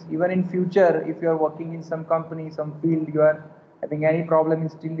questions. Even in future, if you are working in some company, some field, you are having any problem in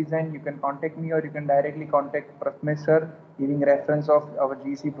steel design, you can contact me, or you can directly contact Prathmesh sir, giving reference of our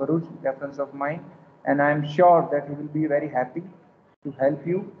GEC Bharuch, reference of mine, and I am sure that he will be very happy to help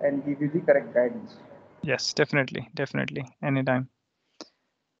you and give you the correct guidance. Yes, definitely, anytime.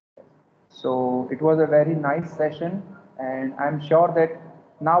 So it was a very nice session, and I'm sure that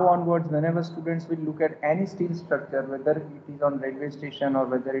now onwards, whenever students will look at any steel structure, whether it is on railway station or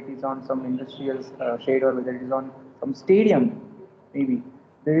whether it is on some industrial shade or whether it is on some stadium, maybe,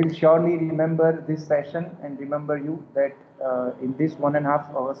 they will surely remember this session and remember you that in this 1.5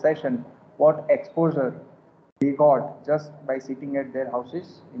 hour session, what exposure they got just by sitting at their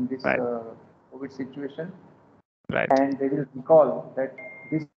houses in this COVID situation. And they will recall that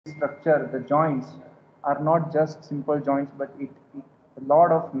this structure, the joints, are not just simple joints, but a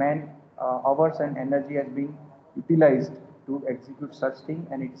lot of man hours and energy has been utilized to execute such thing,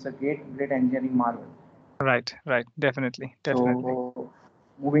 and it's a great engineering marvel. Right, definitely. So,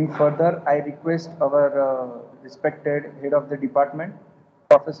 moving further, I request our respected head of the department,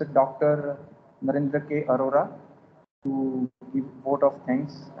 Professor Dr. Narendra K. Arora, to give vote of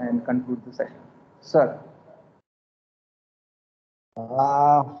thanks and conclude the session. Sir.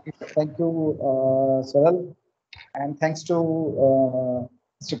 Thank you, Saral, and thanks to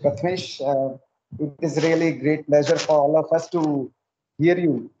Mr. Prathmesh. It is really a great pleasure for all of us to hear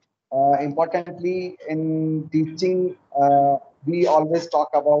you. Importantly, in teaching, we always talk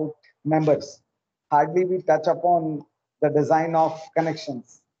about members. Hardly we touch upon the design of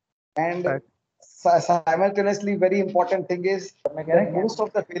connections. And simultaneously, very important thing is that most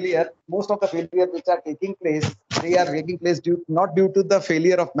of the failure which are taking place, they are taking place not due to the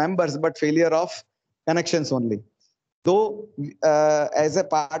failure of members, but failure of connections only. Though as a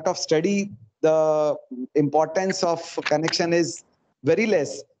part of study, the importance of connection is very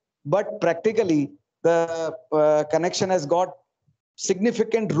less, but practically the connection has got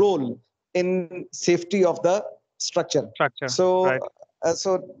significant role in safety of the structure. So,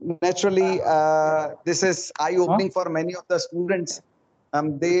 so naturally, this is eye-opening for many of the students.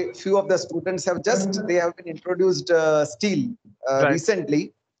 Few of the students have been introduced steel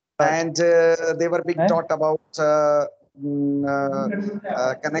recently, and they were being taught about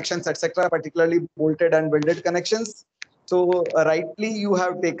connections, etc., particularly bolted and welded connections. So rightly, you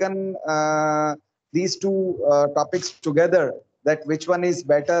have taken these two topics together, that which one is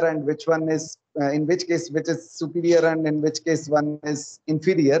better and which one is, in which case, which is superior and in which case one is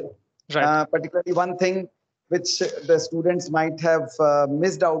inferior. Particularly one thing which the students might have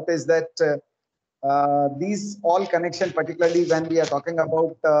missed out is that these all connection, particularly when we are talking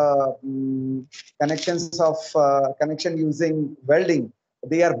about connections of connection using welding,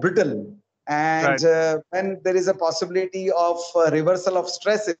 they are brittle. And when there is a possibility of reversal of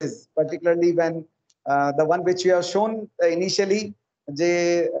stresses, particularly when the one which you have shown initially,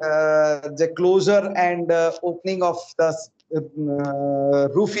 the closure and opening of the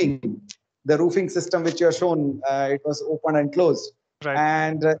roofing system which you have shown, it was open and closed.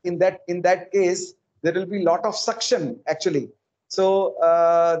 And in that case, there will be a lot of suction actually. So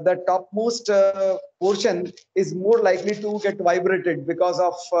the topmost portion is more likely to get vibrated because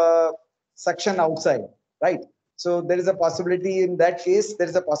of suction outside, right? So there is a possibility in that case, there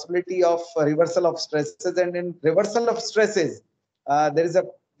is a possibility of reversal of stresses, and in reversal of stresses,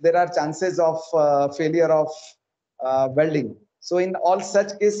 there are chances of failure of welding. So in all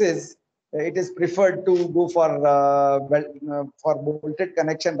such cases, it is preferred to go for bolted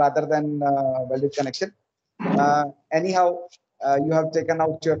connection rather than welded connection. Anyhow, you have taken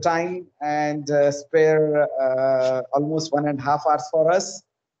out your time and spare almost 1.5 hours for us.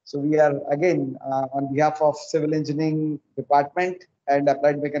 So we are again on behalf of Civil Engineering Department and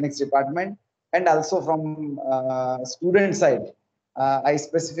Applied Mechanics Department, and also from student side, I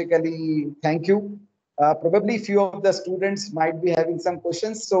specifically thank you. Probably few of the students might be having some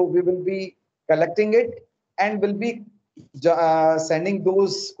questions, so we will be collecting it and will be sending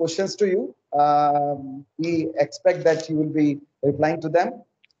those questions to you. We expect that you will be replying to them.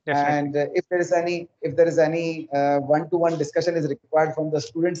 Definitely. And if there is any one-to-one discussion is required from the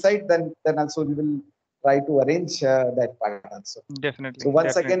student side, then also we will try to arrange that part also. Definitely. So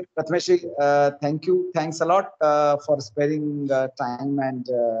once again, Prathmesh, thank you. Thanks a lot for sparing time and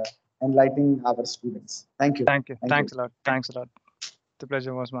enlightening our students. Thank you. Thank you. Thanks a lot. Thanks a lot. The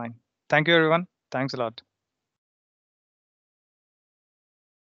pleasure was mine. Thank you, everyone. Thanks a lot.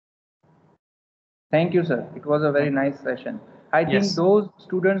 Thank you, sir. It was a very nice session. I think those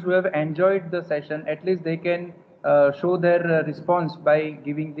students who have enjoyed the session, at least they can show their response by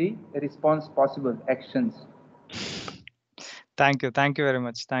giving the response possible actions. Thank you. Thank you very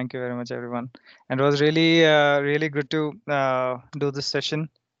much. Thank you very much, everyone. And it was really good to do this session.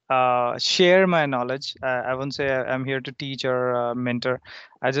 Share my knowledge. I won't say I'm here to teach or mentor.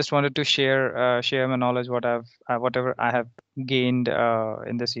 I just wanted to share my knowledge, whatever I have gained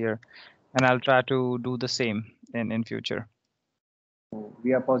in this year, and I'll try to do the same in future.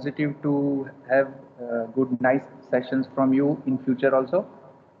 We are positive to have good, nice sessions from you in future also.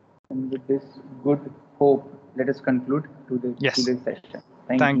 And with this good hope, let us conclude today's session.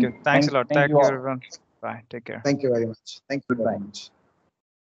 Thank you. Thanks a lot. Thank you, all. everyone. Bye. Take care. Thank you very much. Thank you very much.